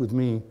 minutes with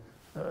me,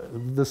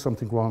 there's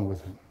something wrong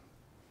with him."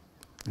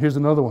 Here's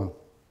another one.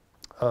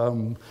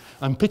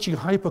 "I'm pitching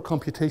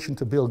hypercomputation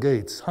to Bill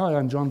Gates. Hi,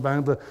 I'm John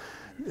Bandler,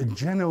 a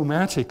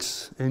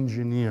genomatics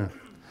engineer.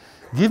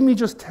 Give me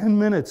just 10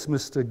 minutes,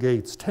 Mr.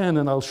 Gates, 10,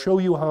 and I'll show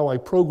you how I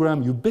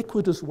program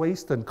ubiquitous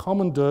waste and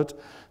common dirt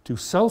to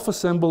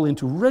self-assemble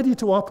into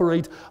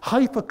ready-to-operate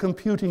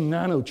hypercomputing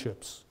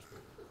nanochips."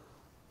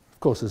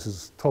 Of course, this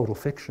is total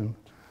fiction,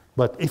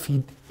 but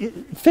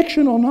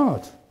fiction or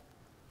not,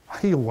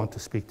 he'll want to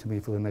speak to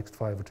me for the next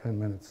 5 or 10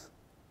 minutes.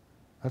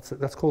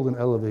 That's called an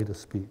elevator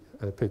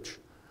pitch.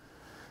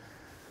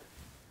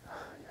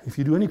 If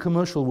you do any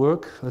commercial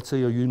work, let's say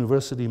you're a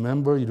university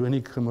member, you do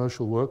any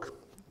commercial work,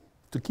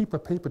 to keep a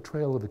paper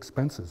trail of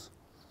expenses,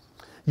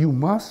 you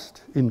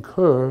must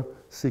incur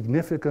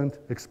significant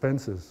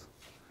expenses.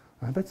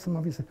 I bet some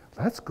of you say,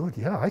 "That's good,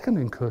 yeah, I can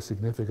incur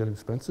significant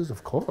expenses,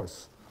 of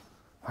course.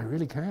 I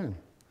really can."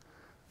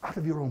 Out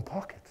of your own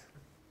pocket.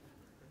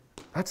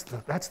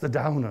 That's the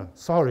downer.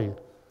 Sorry,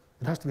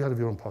 it has to be out of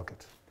your own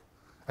pocket.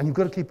 And you've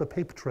got to keep a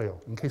paper trail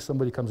in case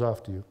somebody comes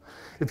after you.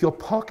 If your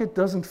pocket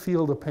doesn't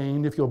feel the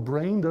pain, if your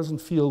brain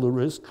doesn't feel the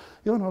risk,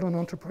 you're not an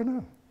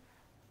entrepreneur.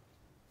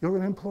 You're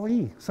an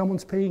employee.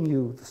 Someone's paying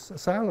you a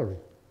salary.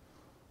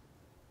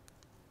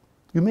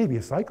 You may be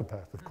a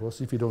psychopath, of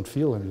course, if you don't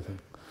feel anything.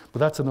 But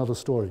that's another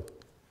story.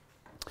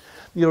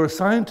 You're a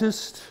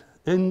scientist,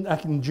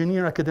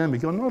 engineer,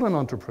 academic. You're not an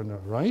entrepreneur,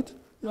 right?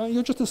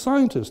 You're just a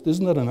scientist.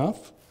 Isn't that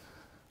enough?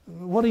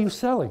 What are you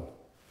selling?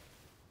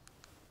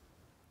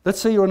 Let's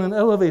say you're in an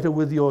elevator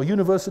with your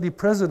university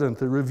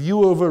president, a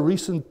review of a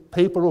recent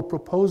paper or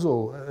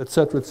proposal,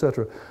 etc.,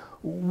 etc.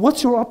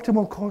 What's your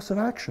optimal course of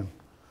action?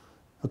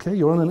 Okay,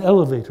 you're on an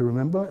elevator,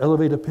 remember?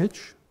 Elevator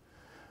pitch.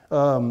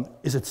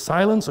 Is it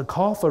silence, a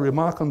cough, a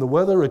remark on the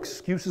weather,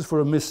 excuses for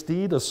a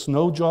misdeed, a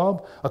snow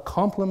job, a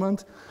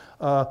compliment?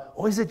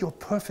 Or is it your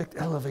perfect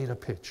elevator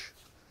pitch?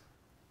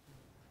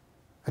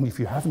 And if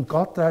you haven't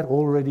got that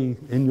already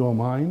in your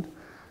mind,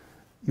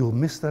 you'll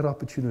miss that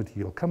opportunity.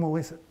 You'll come away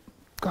and say,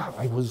 "God,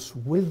 I was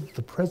with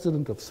the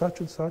president of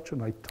such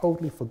and I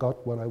totally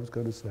forgot what I was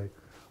going to say.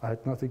 I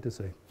had nothing to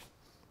say."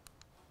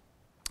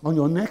 On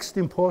your next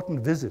important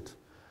visit,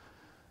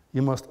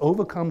 you must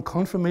overcome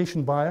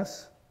confirmation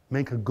bias,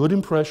 make a good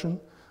impression,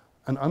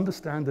 and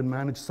understand and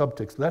manage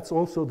subtext. That's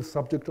also the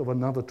subject of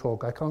another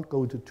talk. I can't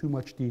go into too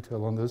much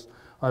detail on this.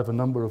 I have a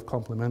number of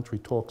complementary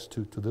talks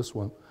to this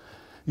one.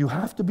 You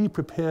have to be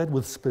prepared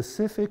with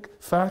specific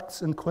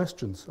facts and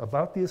questions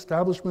about the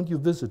establishment you're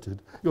visiting,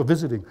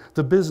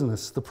 the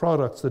business, the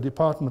products, the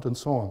department, and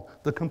so on,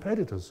 the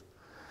competitors.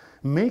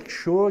 Make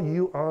sure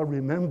you are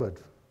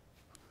remembered.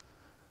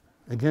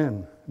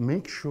 Again,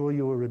 make sure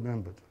you are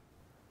remembered.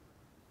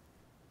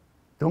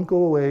 Don't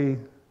go away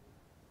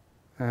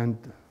and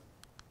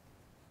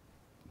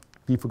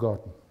be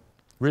forgotten.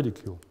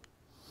 Ridicule.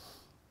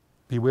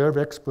 Beware of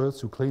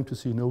experts who claim to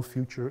see no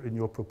future in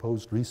your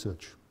proposed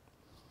research.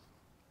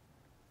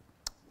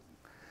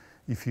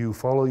 If you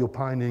follow your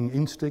pioneering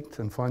instinct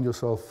and find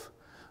yourself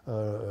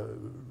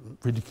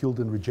ridiculed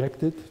and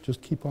rejected,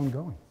 just keep on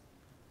going.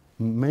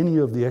 Many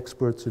of the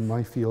experts in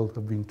my field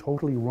have been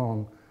totally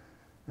wrong,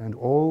 and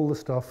all the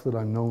stuff that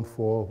I'm known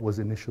for was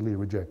initially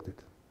rejected.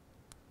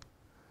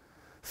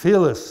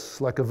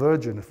 Fearless, like a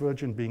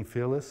virgin being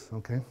fearless,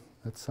 okay,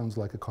 that sounds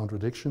like a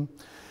contradiction.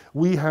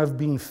 We have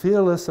been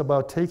fearless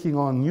about taking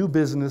on new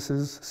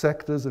businesses,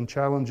 sectors, and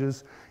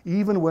challenges,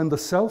 even when the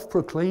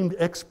self-proclaimed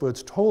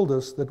experts told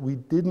us that we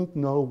didn't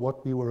know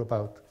what we were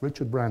about.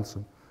 Richard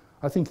Branson.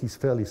 I think he's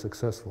fairly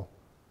successful.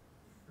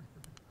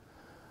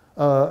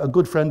 A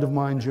good friend of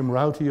mine, Jim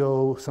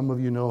Rautio, some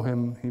of you know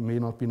him, he may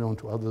not be known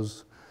to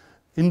others.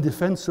 In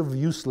defense of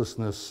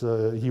uselessness,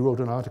 he wrote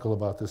an article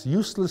about this.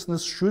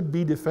 Uselessness should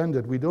be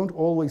defended. We don't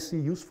always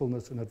see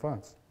usefulness in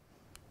advance.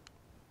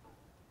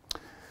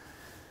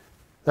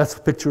 That's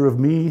a picture of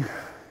me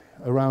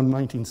around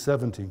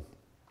 1970.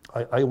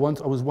 I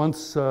was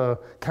once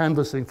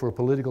canvassing for a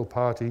political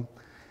party,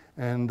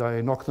 and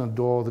I knocked on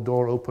the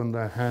door opened,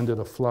 I handed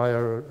a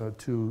flyer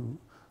to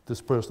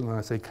this person, and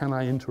I say, "Can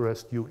I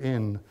interest you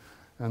in?"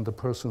 And the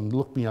person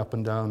looked me up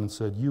and down and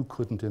said, "You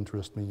couldn't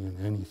interest me in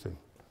anything,"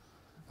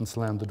 and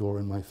slammed the door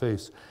in my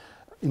face.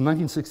 In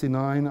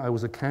 1969, I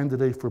was a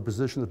candidate for a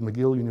position at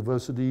McGill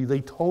University. They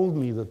told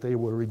me that they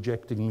were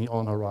rejecting me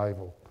on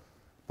arrival,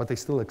 but they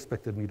still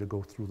expected me to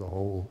go through the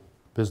whole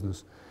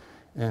business.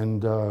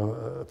 And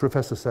a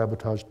professor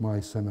sabotaged my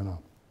seminar.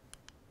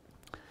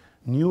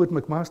 New at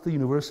McMaster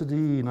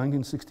University in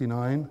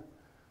 1969,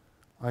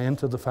 I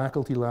entered the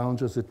faculty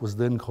lounge, as it was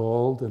then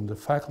called, and the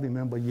faculty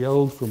member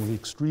yelled from the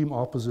extreme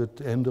opposite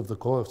end of the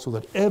course so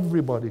that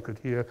everybody could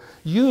hear,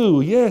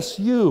 "You, yes,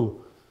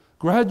 you,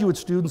 graduate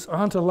students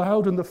aren't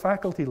allowed in the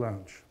faculty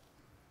lounge."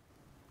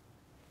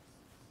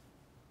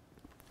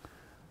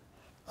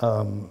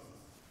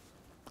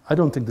 I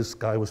don't think this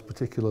guy was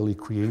particularly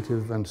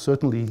creative, and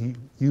certainly he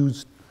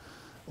used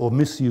or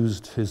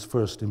misused his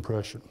first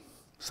impression.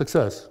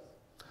 Success.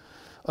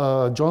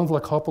 John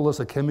Vlachopoulos,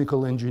 a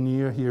chemical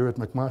engineer here at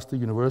McMaster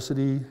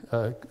University,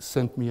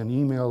 sent me an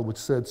email which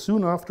said,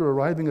 "Soon after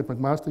arriving at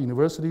McMaster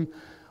University,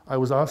 I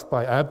was asked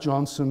by Ab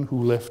Johnson,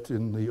 who left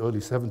in the early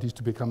 70s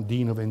to become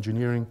Dean of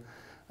Engineering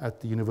at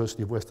the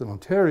University of Western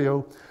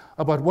Ontario,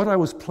 about what I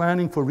was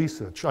planning for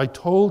research. I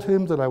told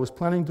him that I was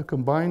planning to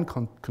combine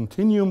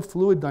continuum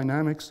fluid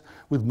dynamics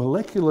with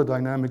molecular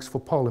dynamics for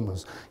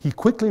polymers. He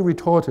quickly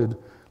retorted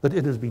that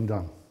it has been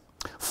done.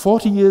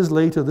 40 years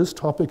later, this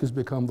topic has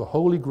become the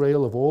holy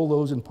grail of all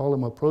those in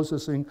polymer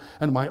processing,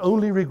 and my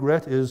only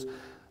regret is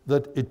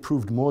that it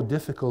proved more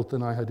difficult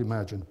than I had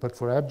imagined. But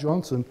for Ab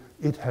Johnson,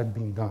 it had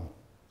been done."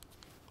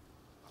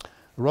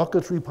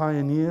 Rocketry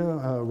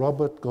pioneer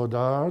Robert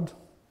Goddard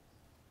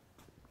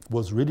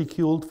was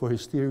ridiculed for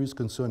his theories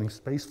concerning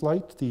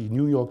spaceflight. The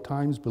New York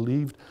Times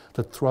believed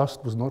that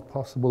thrust was not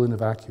possible in a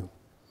vacuum.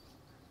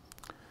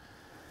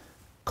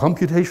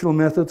 Computational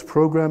methods,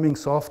 programming,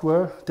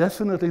 software,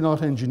 definitely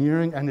not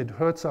engineering, and it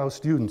hurts our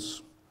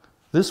students.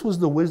 This was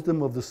the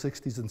wisdom of the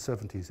 60s and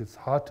 70s. It's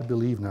hard to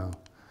believe now.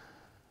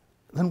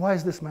 Then why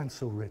is this man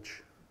so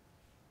rich?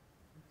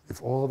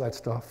 If all that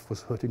stuff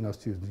was hurting our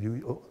students.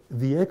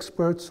 The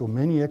experts, or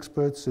many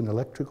experts in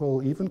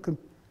electrical, even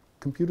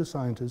computer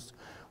scientists,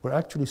 were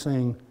actually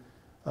saying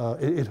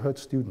it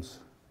hurts students.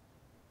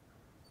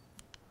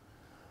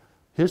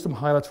 Here's some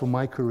highlights from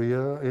my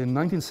career. In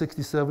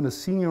 1967, a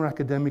senior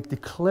academic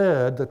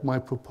declared that my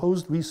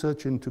proposed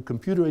research into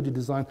computer-aided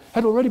design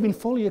had already been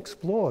fully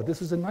explored.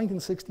 This is in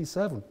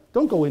 1967.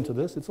 Don't go into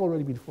this, it's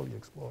already been fully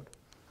explored.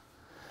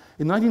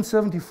 In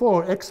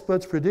 1974,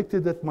 experts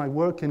predicted that my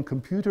work in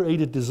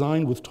computer-aided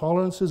design with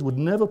tolerances would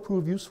never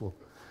prove useful.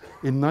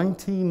 In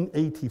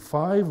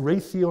 1985,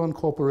 Raytheon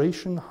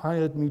Corporation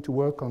hired me to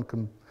work on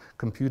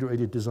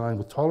computer-aided design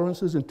with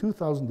tolerances. In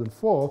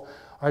 2004,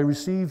 I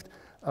received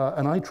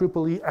an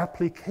IEEE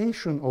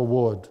Application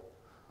Award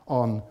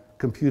on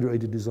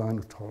computer-aided design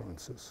with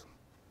tolerances.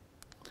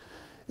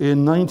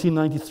 In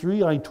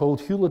 1993, I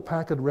told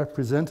Hewlett-Packard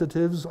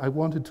representatives I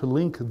wanted to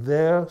link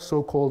their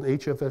so-called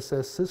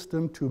HFSS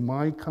system to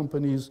my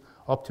company's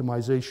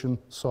optimization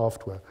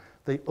software.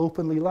 They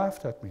openly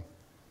laughed at me.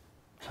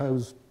 I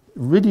was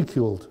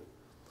ridiculed.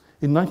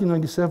 In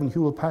 1997,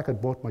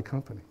 Hewlett-Packard bought my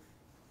company.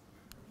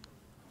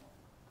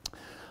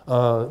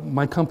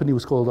 My company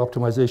was called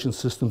Optimization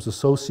Systems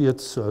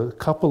Associates. A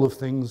couple of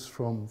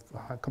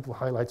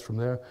highlights from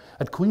there.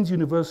 At Queen's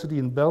University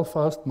in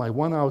Belfast, my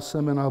 1-hour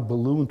seminar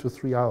ballooned to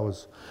 3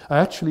 hours. I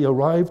actually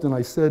arrived and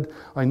I said,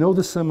 "I know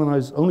this seminar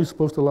is only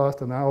supposed to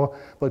last an hour,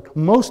 but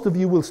most of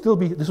you will still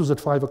be," this was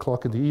at 5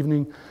 o'clock in the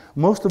evening,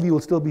 "most of you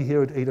will still be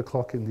here at 8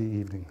 o'clock in the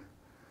evening."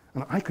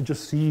 And I could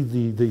just see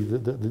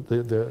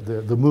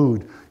the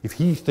mood. If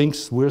he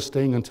thinks we're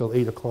staying until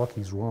 8 o'clock,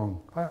 he's wrong.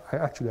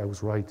 I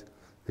was right.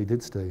 They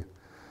did stay.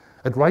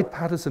 At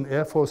Wright-Patterson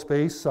Air Force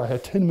Base, I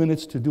had 10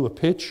 minutes to do a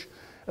pitch,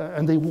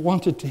 and they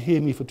wanted to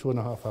hear me for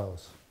 2.5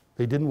 hours.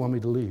 They didn't want me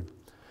to leave.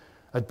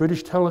 At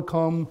British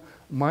Telecom,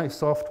 my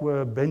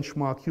software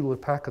benchmarked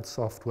Hewlett-Packard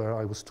software,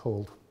 I was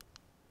told.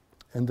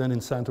 And then in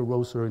Santa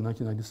Rosa in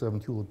 1997,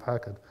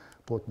 Hewlett-Packard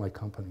bought my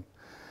company.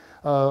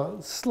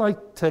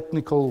 Slight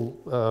technical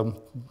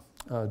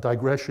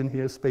digression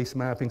here, space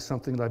mapping,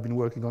 something that I've been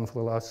working on for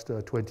the last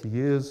 20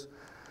 years.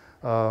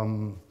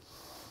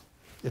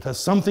 It has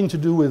something to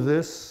do with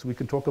this. We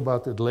can talk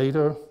about it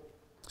later.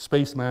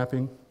 Space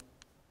mapping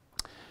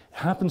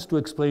happens to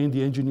explain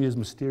the engineer's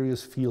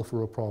mysterious feel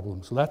for a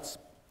problem. So that's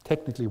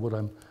technically what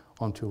I'm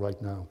onto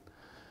right now.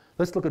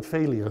 Let's look at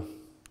failure.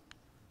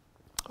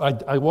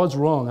 I was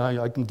wrong.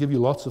 I can give you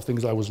lots of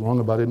things I was wrong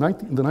about. In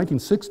the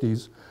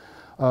 1960s,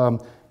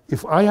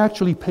 if I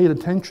actually paid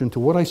attention to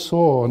what I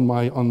saw on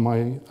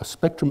my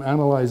spectrum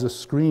analyzer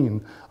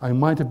screen, I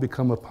might have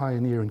become a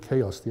pioneer in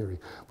chaos theory.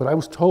 But I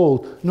was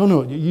told,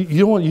 no,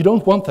 you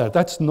don't want that.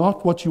 That's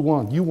not what you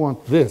want. You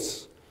want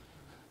this.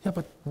 Yeah,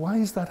 but why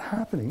is that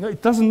happening?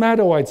 It doesn't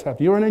matter why it's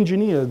happening. You're an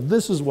engineer.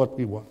 This is what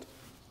we want.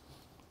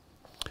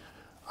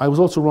 I was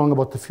also wrong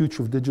about the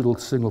future of digital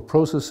signal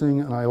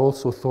processing, and I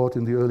also thought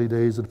in the early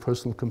days that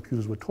personal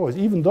computers were toys,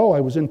 even though I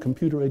was in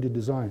computer-aided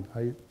design.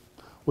 I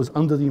was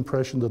under the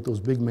impression that those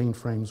big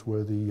mainframes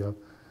were the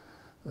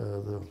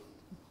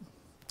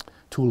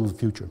tool of the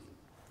future.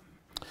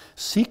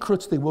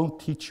 Secrets they won't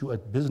teach you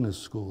at business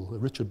school,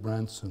 Richard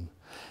Branson.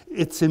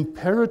 It's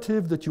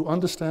imperative that you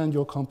understand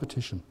your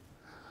competition.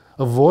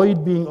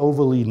 Avoid being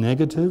overly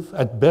negative.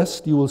 At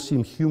best, you will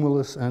seem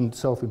humorless and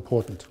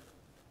self-important.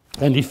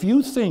 And if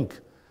you think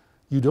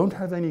you don't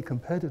have any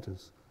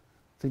competitors,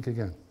 think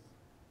again.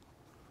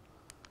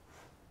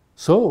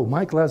 So,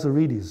 Mike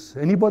Lazaridis.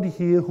 Anybody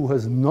here who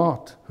has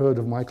not heard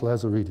of Mike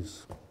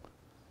Lazaridis?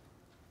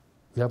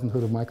 You haven't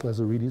heard of Mike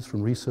Lazaridis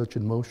from Research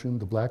in Motion,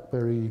 the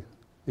BlackBerry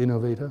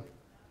innovator?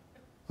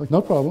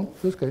 No problem,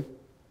 it's okay.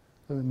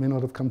 It may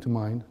not have come to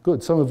mind.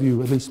 Good, some of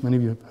you, at least many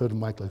of you, have heard of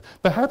Mike Lazaridis.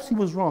 Perhaps he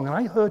was wrong, and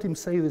I heard him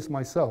say this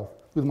myself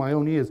with my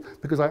own ears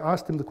because I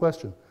asked him the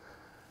question.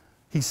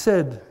 He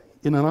said,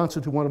 in an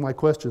answer to one of my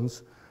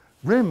questions,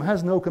 RIM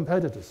has no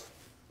competitors.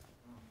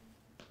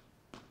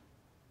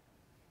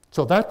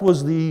 So that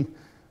was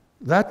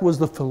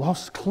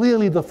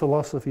clearly the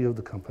philosophy of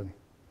the company.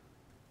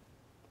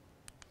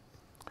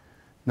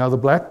 Now the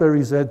BlackBerry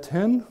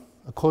Z10,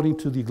 according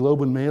to the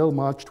Globe and Mail,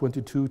 March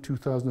 22,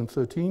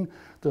 2013,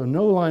 there are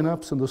no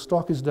lineups and the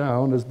stock is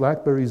down as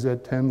BlackBerry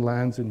Z10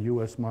 lands in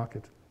US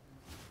market.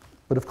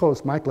 But of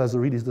course, Mike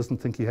Lazaridis doesn't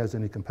think he has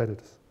any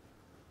competitors.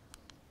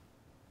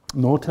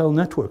 Nortel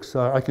Networks,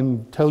 I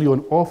can tell you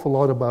an awful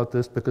lot about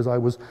this because I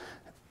was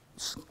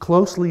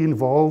closely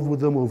involved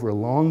with them over a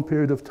long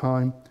period of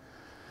time.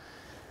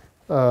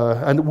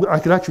 And I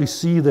could actually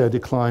see their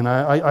decline.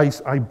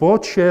 I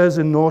bought shares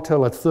in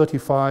Nortel at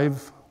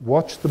 35,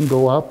 watched them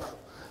go up.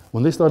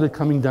 When they started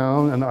coming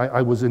down, and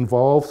I was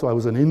involved, so I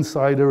was an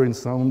insider in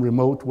some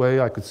remote way,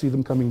 I could see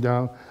them coming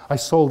down. I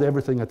sold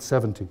everything at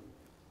 70.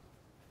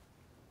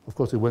 Of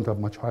course, it went up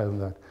much higher than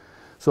that.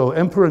 So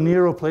Emperor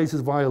Nero plays his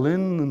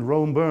violin and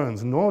Rome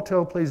burns.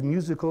 Nortel plays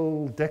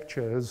musical deck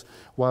chairs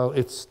while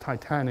its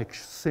Titanic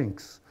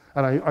sinks.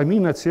 And I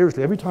mean that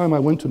seriously. Every time I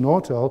went to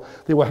Nortel,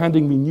 they were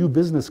handing me new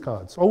business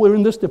cards. Oh, we're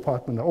in this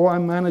department. Oh,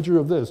 I'm manager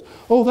of this.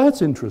 Oh,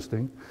 that's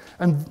interesting.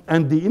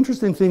 And the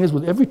interesting thing is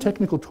with every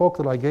technical talk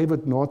that I gave at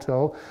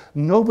Nortel,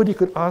 nobody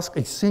could ask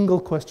a single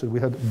question. We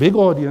had a big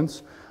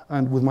audience,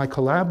 and with my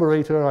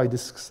collaborator,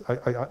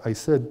 I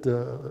said,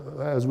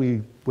 as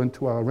we went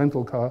to our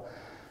rental car,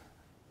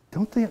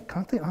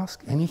 can't they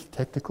ask any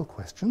technical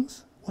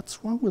questions?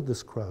 What's wrong with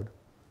this crowd?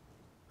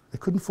 They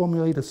couldn't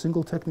formulate a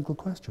single technical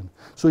question.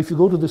 So if you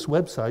go to this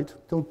website,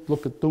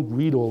 don't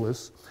read all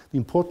this. The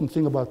important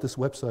thing about this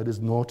website is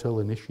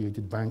Nortel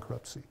initiated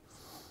bankruptcy.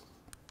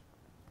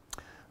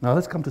 Now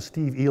let's come to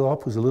Steve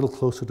Elop, who's a little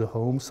closer to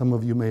home. Some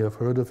of you may have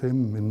heard of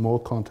him in more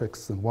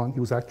contexts than one.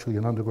 He was actually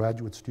an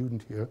undergraduate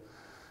student here.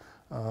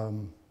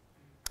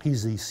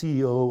 He's the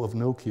CEO of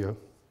Nokia,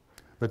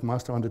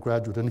 McMaster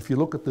undergraduate. And if you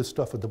look at this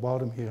stuff at the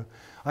bottom here,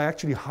 I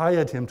actually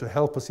hired him to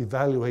help us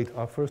evaluate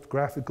our first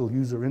graphical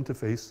user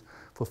interface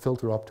for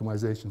filter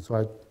optimization. So I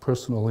had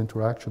personal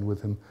interaction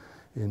with him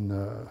in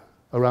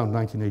around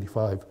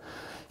 1985.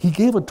 He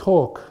gave a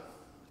talk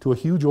to a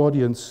huge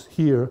audience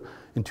here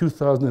in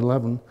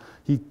 2011.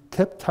 He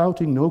kept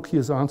touting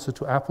Nokia's answer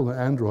to Apple and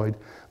Android.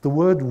 The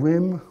word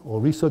RIM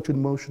or Research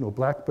in Motion or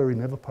BlackBerry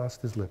never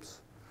passed his lips.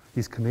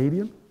 He's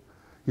Canadian.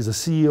 He's a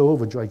CEO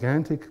of a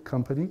gigantic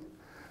company.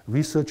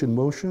 Research in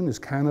Motion is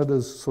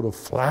Canada's sort of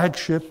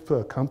flagship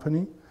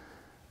company.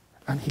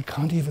 And he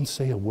can't even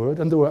say a word.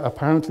 And there were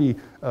apparently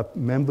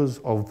members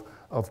of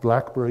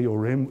BlackBerry or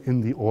RIM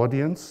in the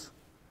audience.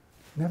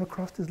 Never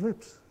crossed his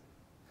lips.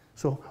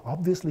 So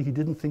obviously he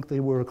didn't think they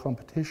were a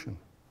competition.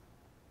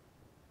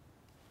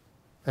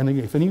 And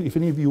again, if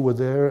any of you were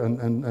there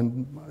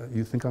and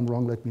you think I'm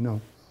wrong, let me know.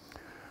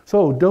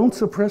 So don't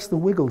suppress the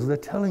wiggles. They're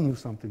telling you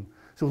something.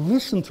 So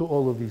listen to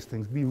all of these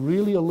things. Be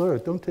really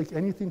alert. Don't take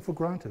anything for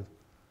granted.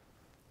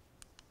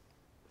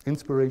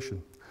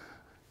 Inspiration.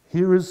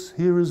 Here are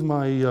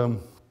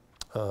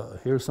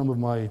some of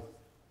my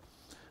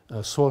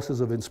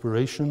sources of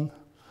inspiration.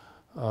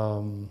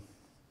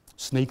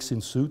 Snakes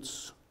in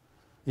Suits,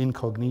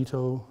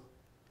 Incognito,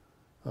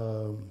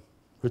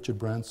 Richard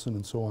Branson,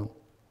 and so on.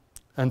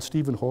 And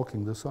Stephen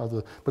Hawking,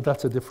 but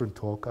that's a different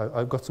talk.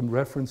 I've got some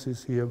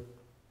references here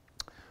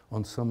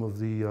on some of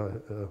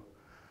the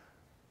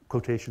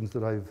quotations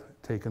that I've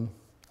taken.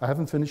 I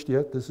haven't finished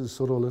yet. This is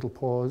sort of a little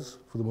pause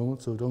for the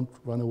moment, so don't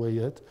run away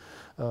yet.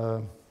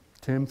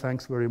 Tim,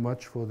 thanks very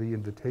much for the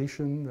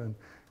invitation. And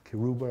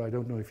Kiruba, I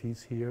don't know if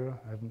he's here.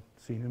 I haven't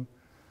seen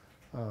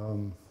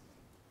him.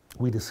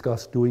 We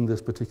discussed doing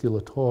this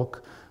particular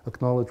talk.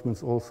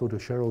 Acknowledgements also to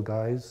Cheryl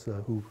Guys,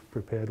 who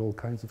prepared all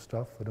kinds of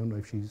stuff. I don't know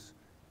if she's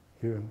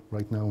here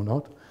right now or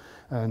not.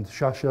 And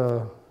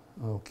Shasha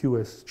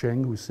QS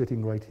Cheng, who's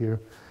sitting right here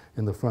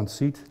in the front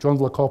seat. John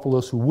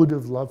Vlachopoulos, who would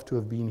have loved to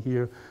have been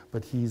here,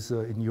 but he's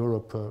in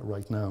Europe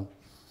right now.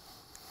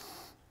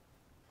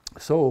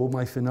 So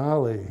my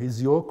finale,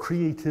 is your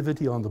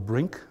creativity on the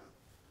brink?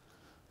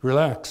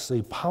 Relax,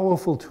 a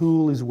powerful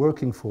tool is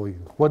working for you.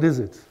 What is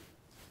it?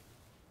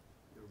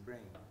 Your brain.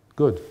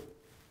 Good.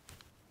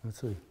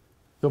 Let's see.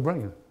 Your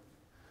brain.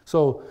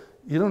 So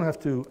you don't have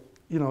to,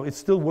 it's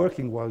still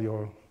working while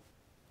you're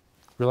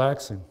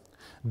relaxing.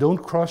 Don't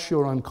crush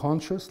your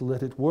unconscious,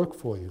 let it work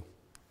for you.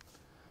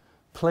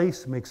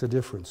 Place makes a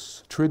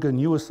difference. Trigger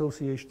new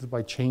associations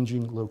by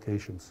changing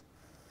locations.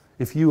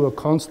 If you are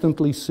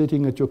constantly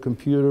sitting at your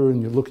computer and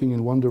you're looking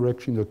in one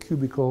direction, your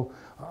cubicle,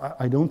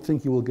 I don't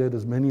think you will get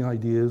as many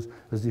ideas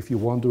as if you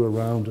wander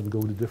around and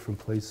go to different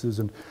places.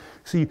 And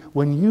see,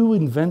 when you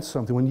invent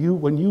something,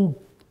 when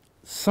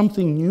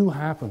something new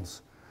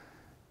happens,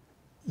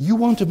 You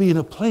want to be in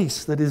a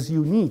place that is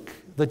unique,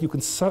 that you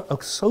can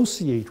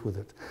associate with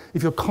it.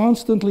 If you're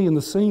constantly in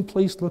the same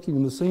place looking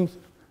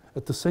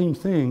at the same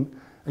thing,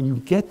 and you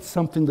get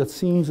something that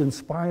seems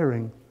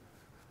inspiring,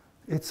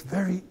 it's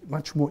very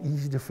much more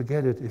easy to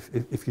forget it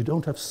if you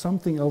don't have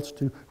something else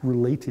to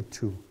relate it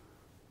to.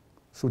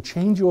 So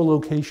change your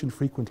location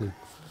frequently.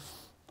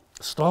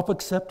 Stop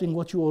accepting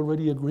what you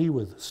already agree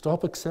with.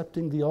 Stop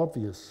accepting the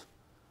obvious.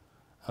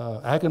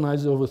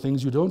 Agonize over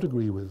things you don't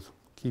agree with.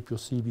 Keep your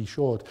CV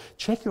short.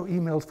 Check your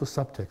emails for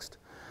subtext.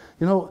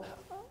 You know,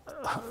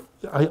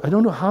 I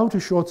don't know how to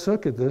short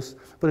circuit this,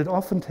 but it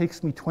often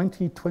takes me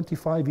 20,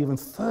 25, even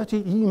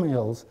 30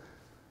 emails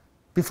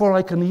before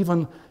I can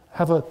even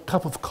have a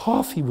cup of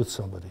coffee with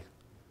somebody.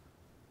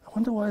 I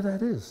wonder why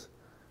that is.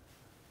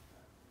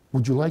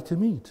 Would you like to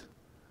meet?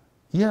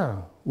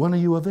 Yeah. When are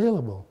you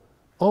available?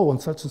 Oh, on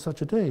such and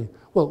such a day.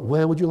 Well,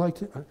 where would you like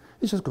to?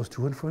 It just goes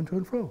to and fro and to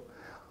and fro.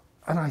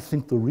 And I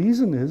think the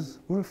reason is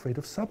we're afraid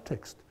of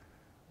subtext.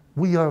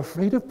 We are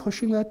afraid of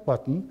pushing that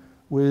button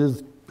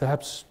with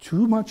perhaps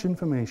too much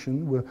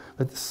information, where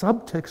that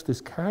subtext is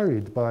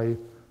carried by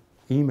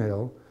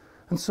email.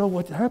 And so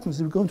what happens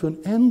is we go into an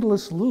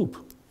endless loop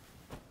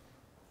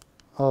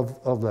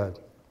of that.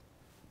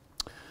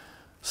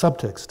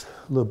 Subtext,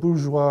 le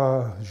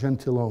bourgeois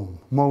gentilhomme,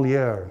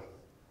 Molière.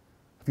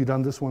 Have you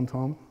done this one,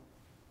 Tom?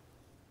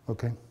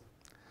 Okay.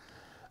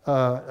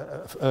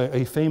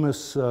 A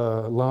famous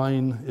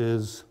line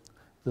is,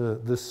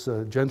 this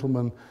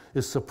gentleman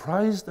is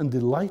surprised and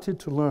delighted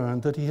to learn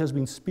that he has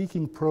been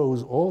speaking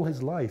prose all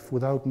his life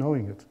without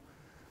knowing it.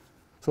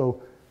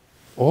 So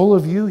all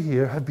of you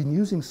here have been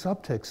using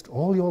subtext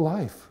all your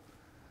life,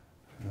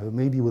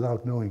 maybe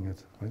without knowing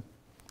it, right?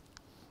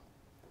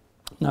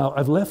 Now,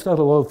 I've left out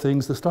a lot of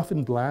things. The stuff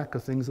in black are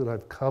things that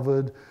I've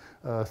covered.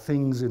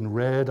 Things in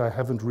red I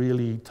haven't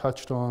really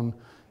touched on.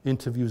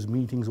 Interviews,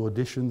 meetings,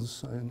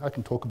 auditions. And I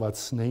can talk about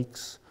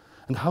snakes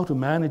and how to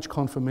manage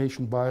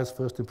confirmation bias,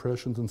 first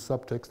impressions, and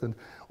subtext, and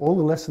all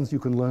the lessons you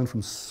can learn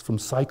from the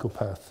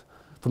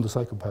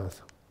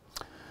psychopath.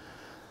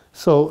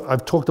 So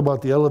I've talked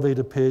about the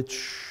elevator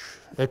pitch,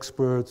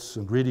 experts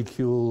and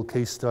ridicule,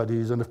 case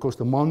studies, and of course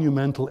the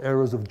monumental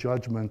errors of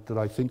judgment that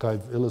I think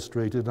I've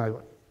illustrated. And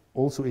I've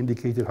also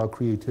indicated how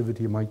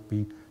creativity might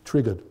be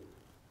triggered.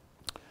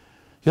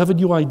 You have a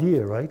new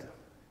idea, right?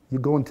 You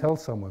go and tell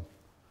someone.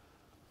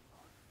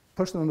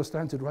 Person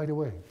understands it right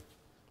away.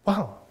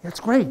 Wow,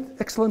 that's great,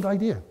 excellent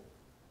idea.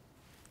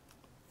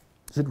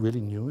 Is it really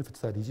new if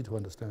it's that easy to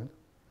understand?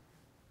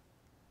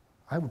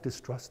 I would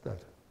distrust that.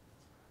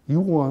 You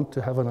want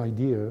to have an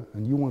idea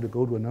and you want to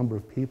go to a number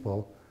of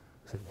people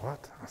and say,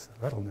 what? I said,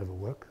 that'll never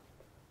work.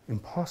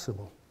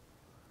 Impossible.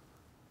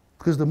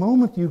 Because the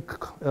moment you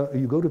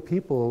go to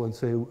people and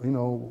say, you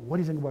know, what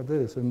do you think about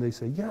this? And they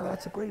say, yeah,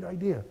 that's a great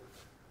idea.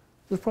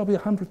 There's probably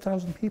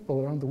 100,000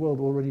 people around the world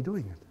already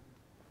doing it.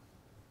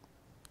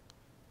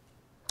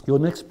 Your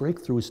next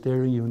breakthrough is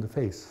staring you in the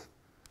face.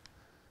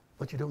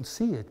 But you don't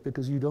see it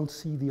because you don't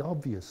see the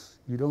obvious.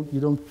 You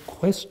don't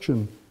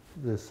question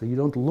this. So you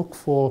don't look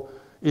for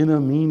inner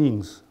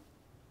meanings.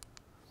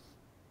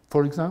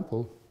 For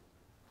example,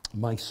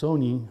 my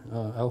Sony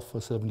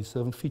Alpha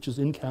 77 features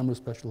in-camera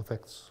special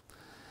effects.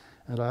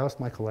 And I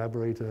asked my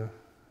collaborator,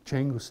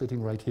 Cheng, who's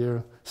sitting right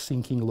here,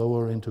 sinking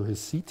lower into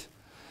his seat.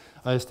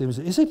 I asked him,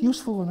 is it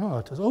useful or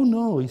not? I said, oh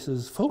no, he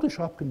says,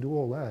 Photoshop can do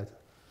all that.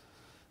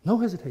 No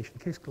hesitation,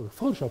 case closed.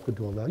 Photoshop can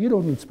do all that. You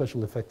don't need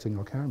special effects in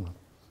your camera.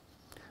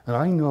 And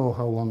I know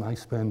how long I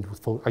spend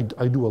with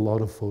I do a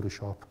lot of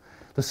Photoshop.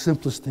 The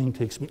simplest thing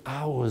takes me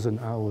hours and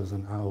hours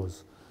and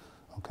hours,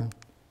 okay?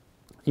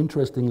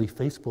 Interestingly,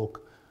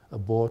 Facebook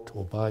bought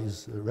or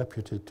buys,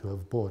 reputed to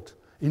have bought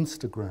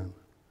Instagram,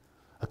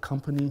 a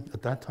company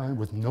at that time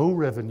with no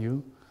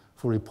revenue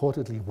for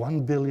reportedly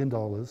 $1 billion.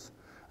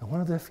 And one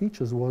of their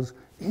features was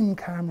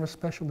in-camera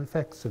special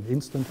effects and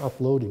instant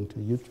uploading to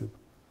YouTube,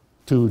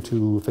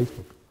 to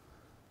Facebook.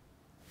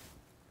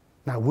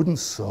 Now, wouldn't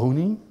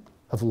Sony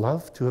have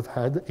loved to have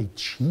had a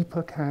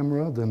cheaper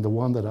camera than the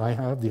one that I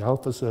have, the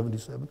Alpha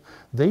 77?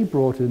 They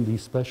brought in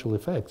these special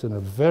effects in a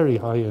very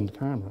high-end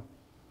camera.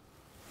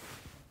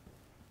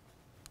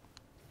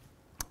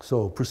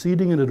 So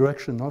proceeding in a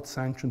direction not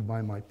sanctioned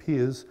by my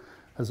peers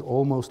has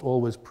almost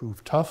always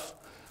proved tough,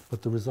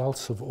 but the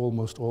results have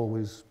almost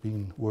always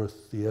been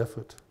worth the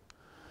effort.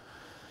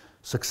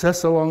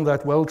 Success along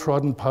that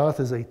well-trodden path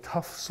is a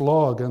tough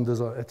slog, and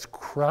it's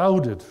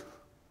crowded,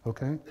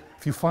 okay?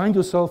 If you find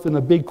yourself in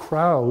a big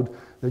crowd,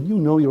 then you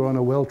know you're on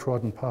a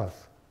well-trodden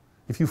path.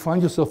 If you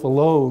find yourself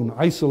alone,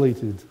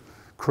 isolated,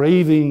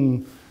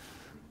 craving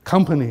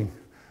company,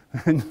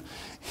 then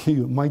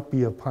you might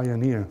be a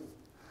pioneer.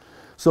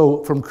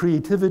 So from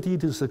creativity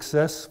to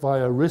success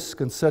via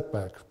risk and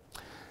setback.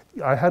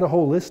 I had a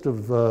whole list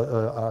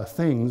of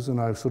things,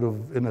 and I sort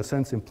of, in a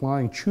sense,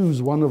 implying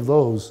choose one of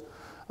those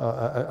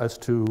as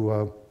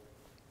to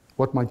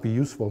what might be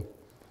useful.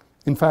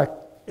 In fact,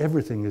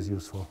 everything is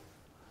useful.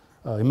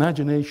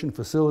 Imagination,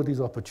 facilities,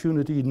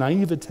 opportunity,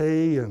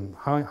 naivete, and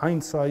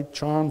hindsight,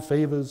 charm,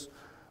 favors,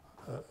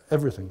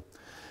 everything.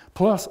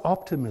 Plus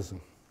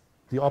optimism.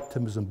 the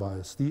optimism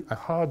bias, the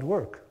hard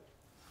work,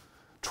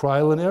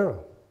 trial and error,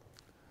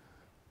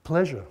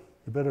 pleasure.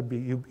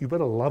 You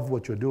better love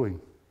what you're doing.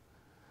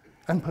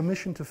 And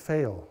permission to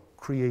fail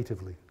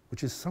creatively,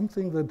 which is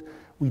something that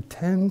we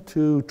tend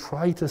to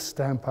try to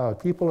stamp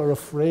out. People are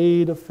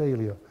afraid of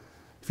failure.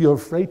 If you're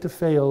afraid to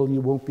fail,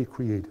 you won't be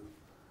creative.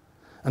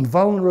 And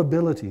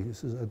vulnerability,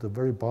 this is at the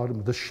very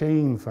bottom, the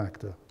shame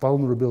factor,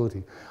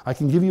 vulnerability. I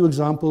can give you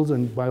examples,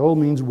 and by all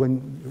means,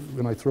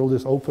 when I throw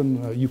this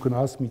open, you can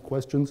ask me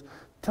questions.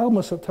 Tell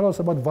us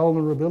about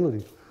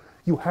vulnerability.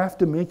 You have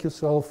to make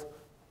yourself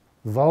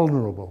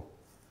vulnerable.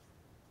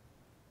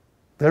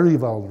 Very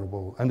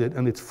vulnerable,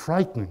 and it's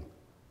frightening.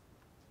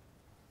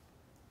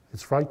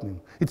 It's frightening.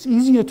 It's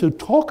easier to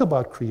talk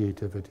about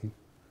creativity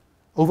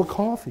over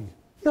coffee.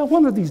 Yeah,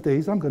 one of these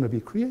days I'm going to be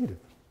creative.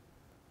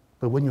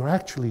 But when you're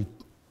actually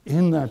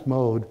in that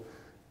mode,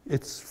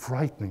 it's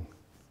frightening.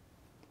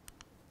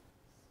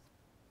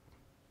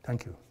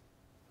 Thank you.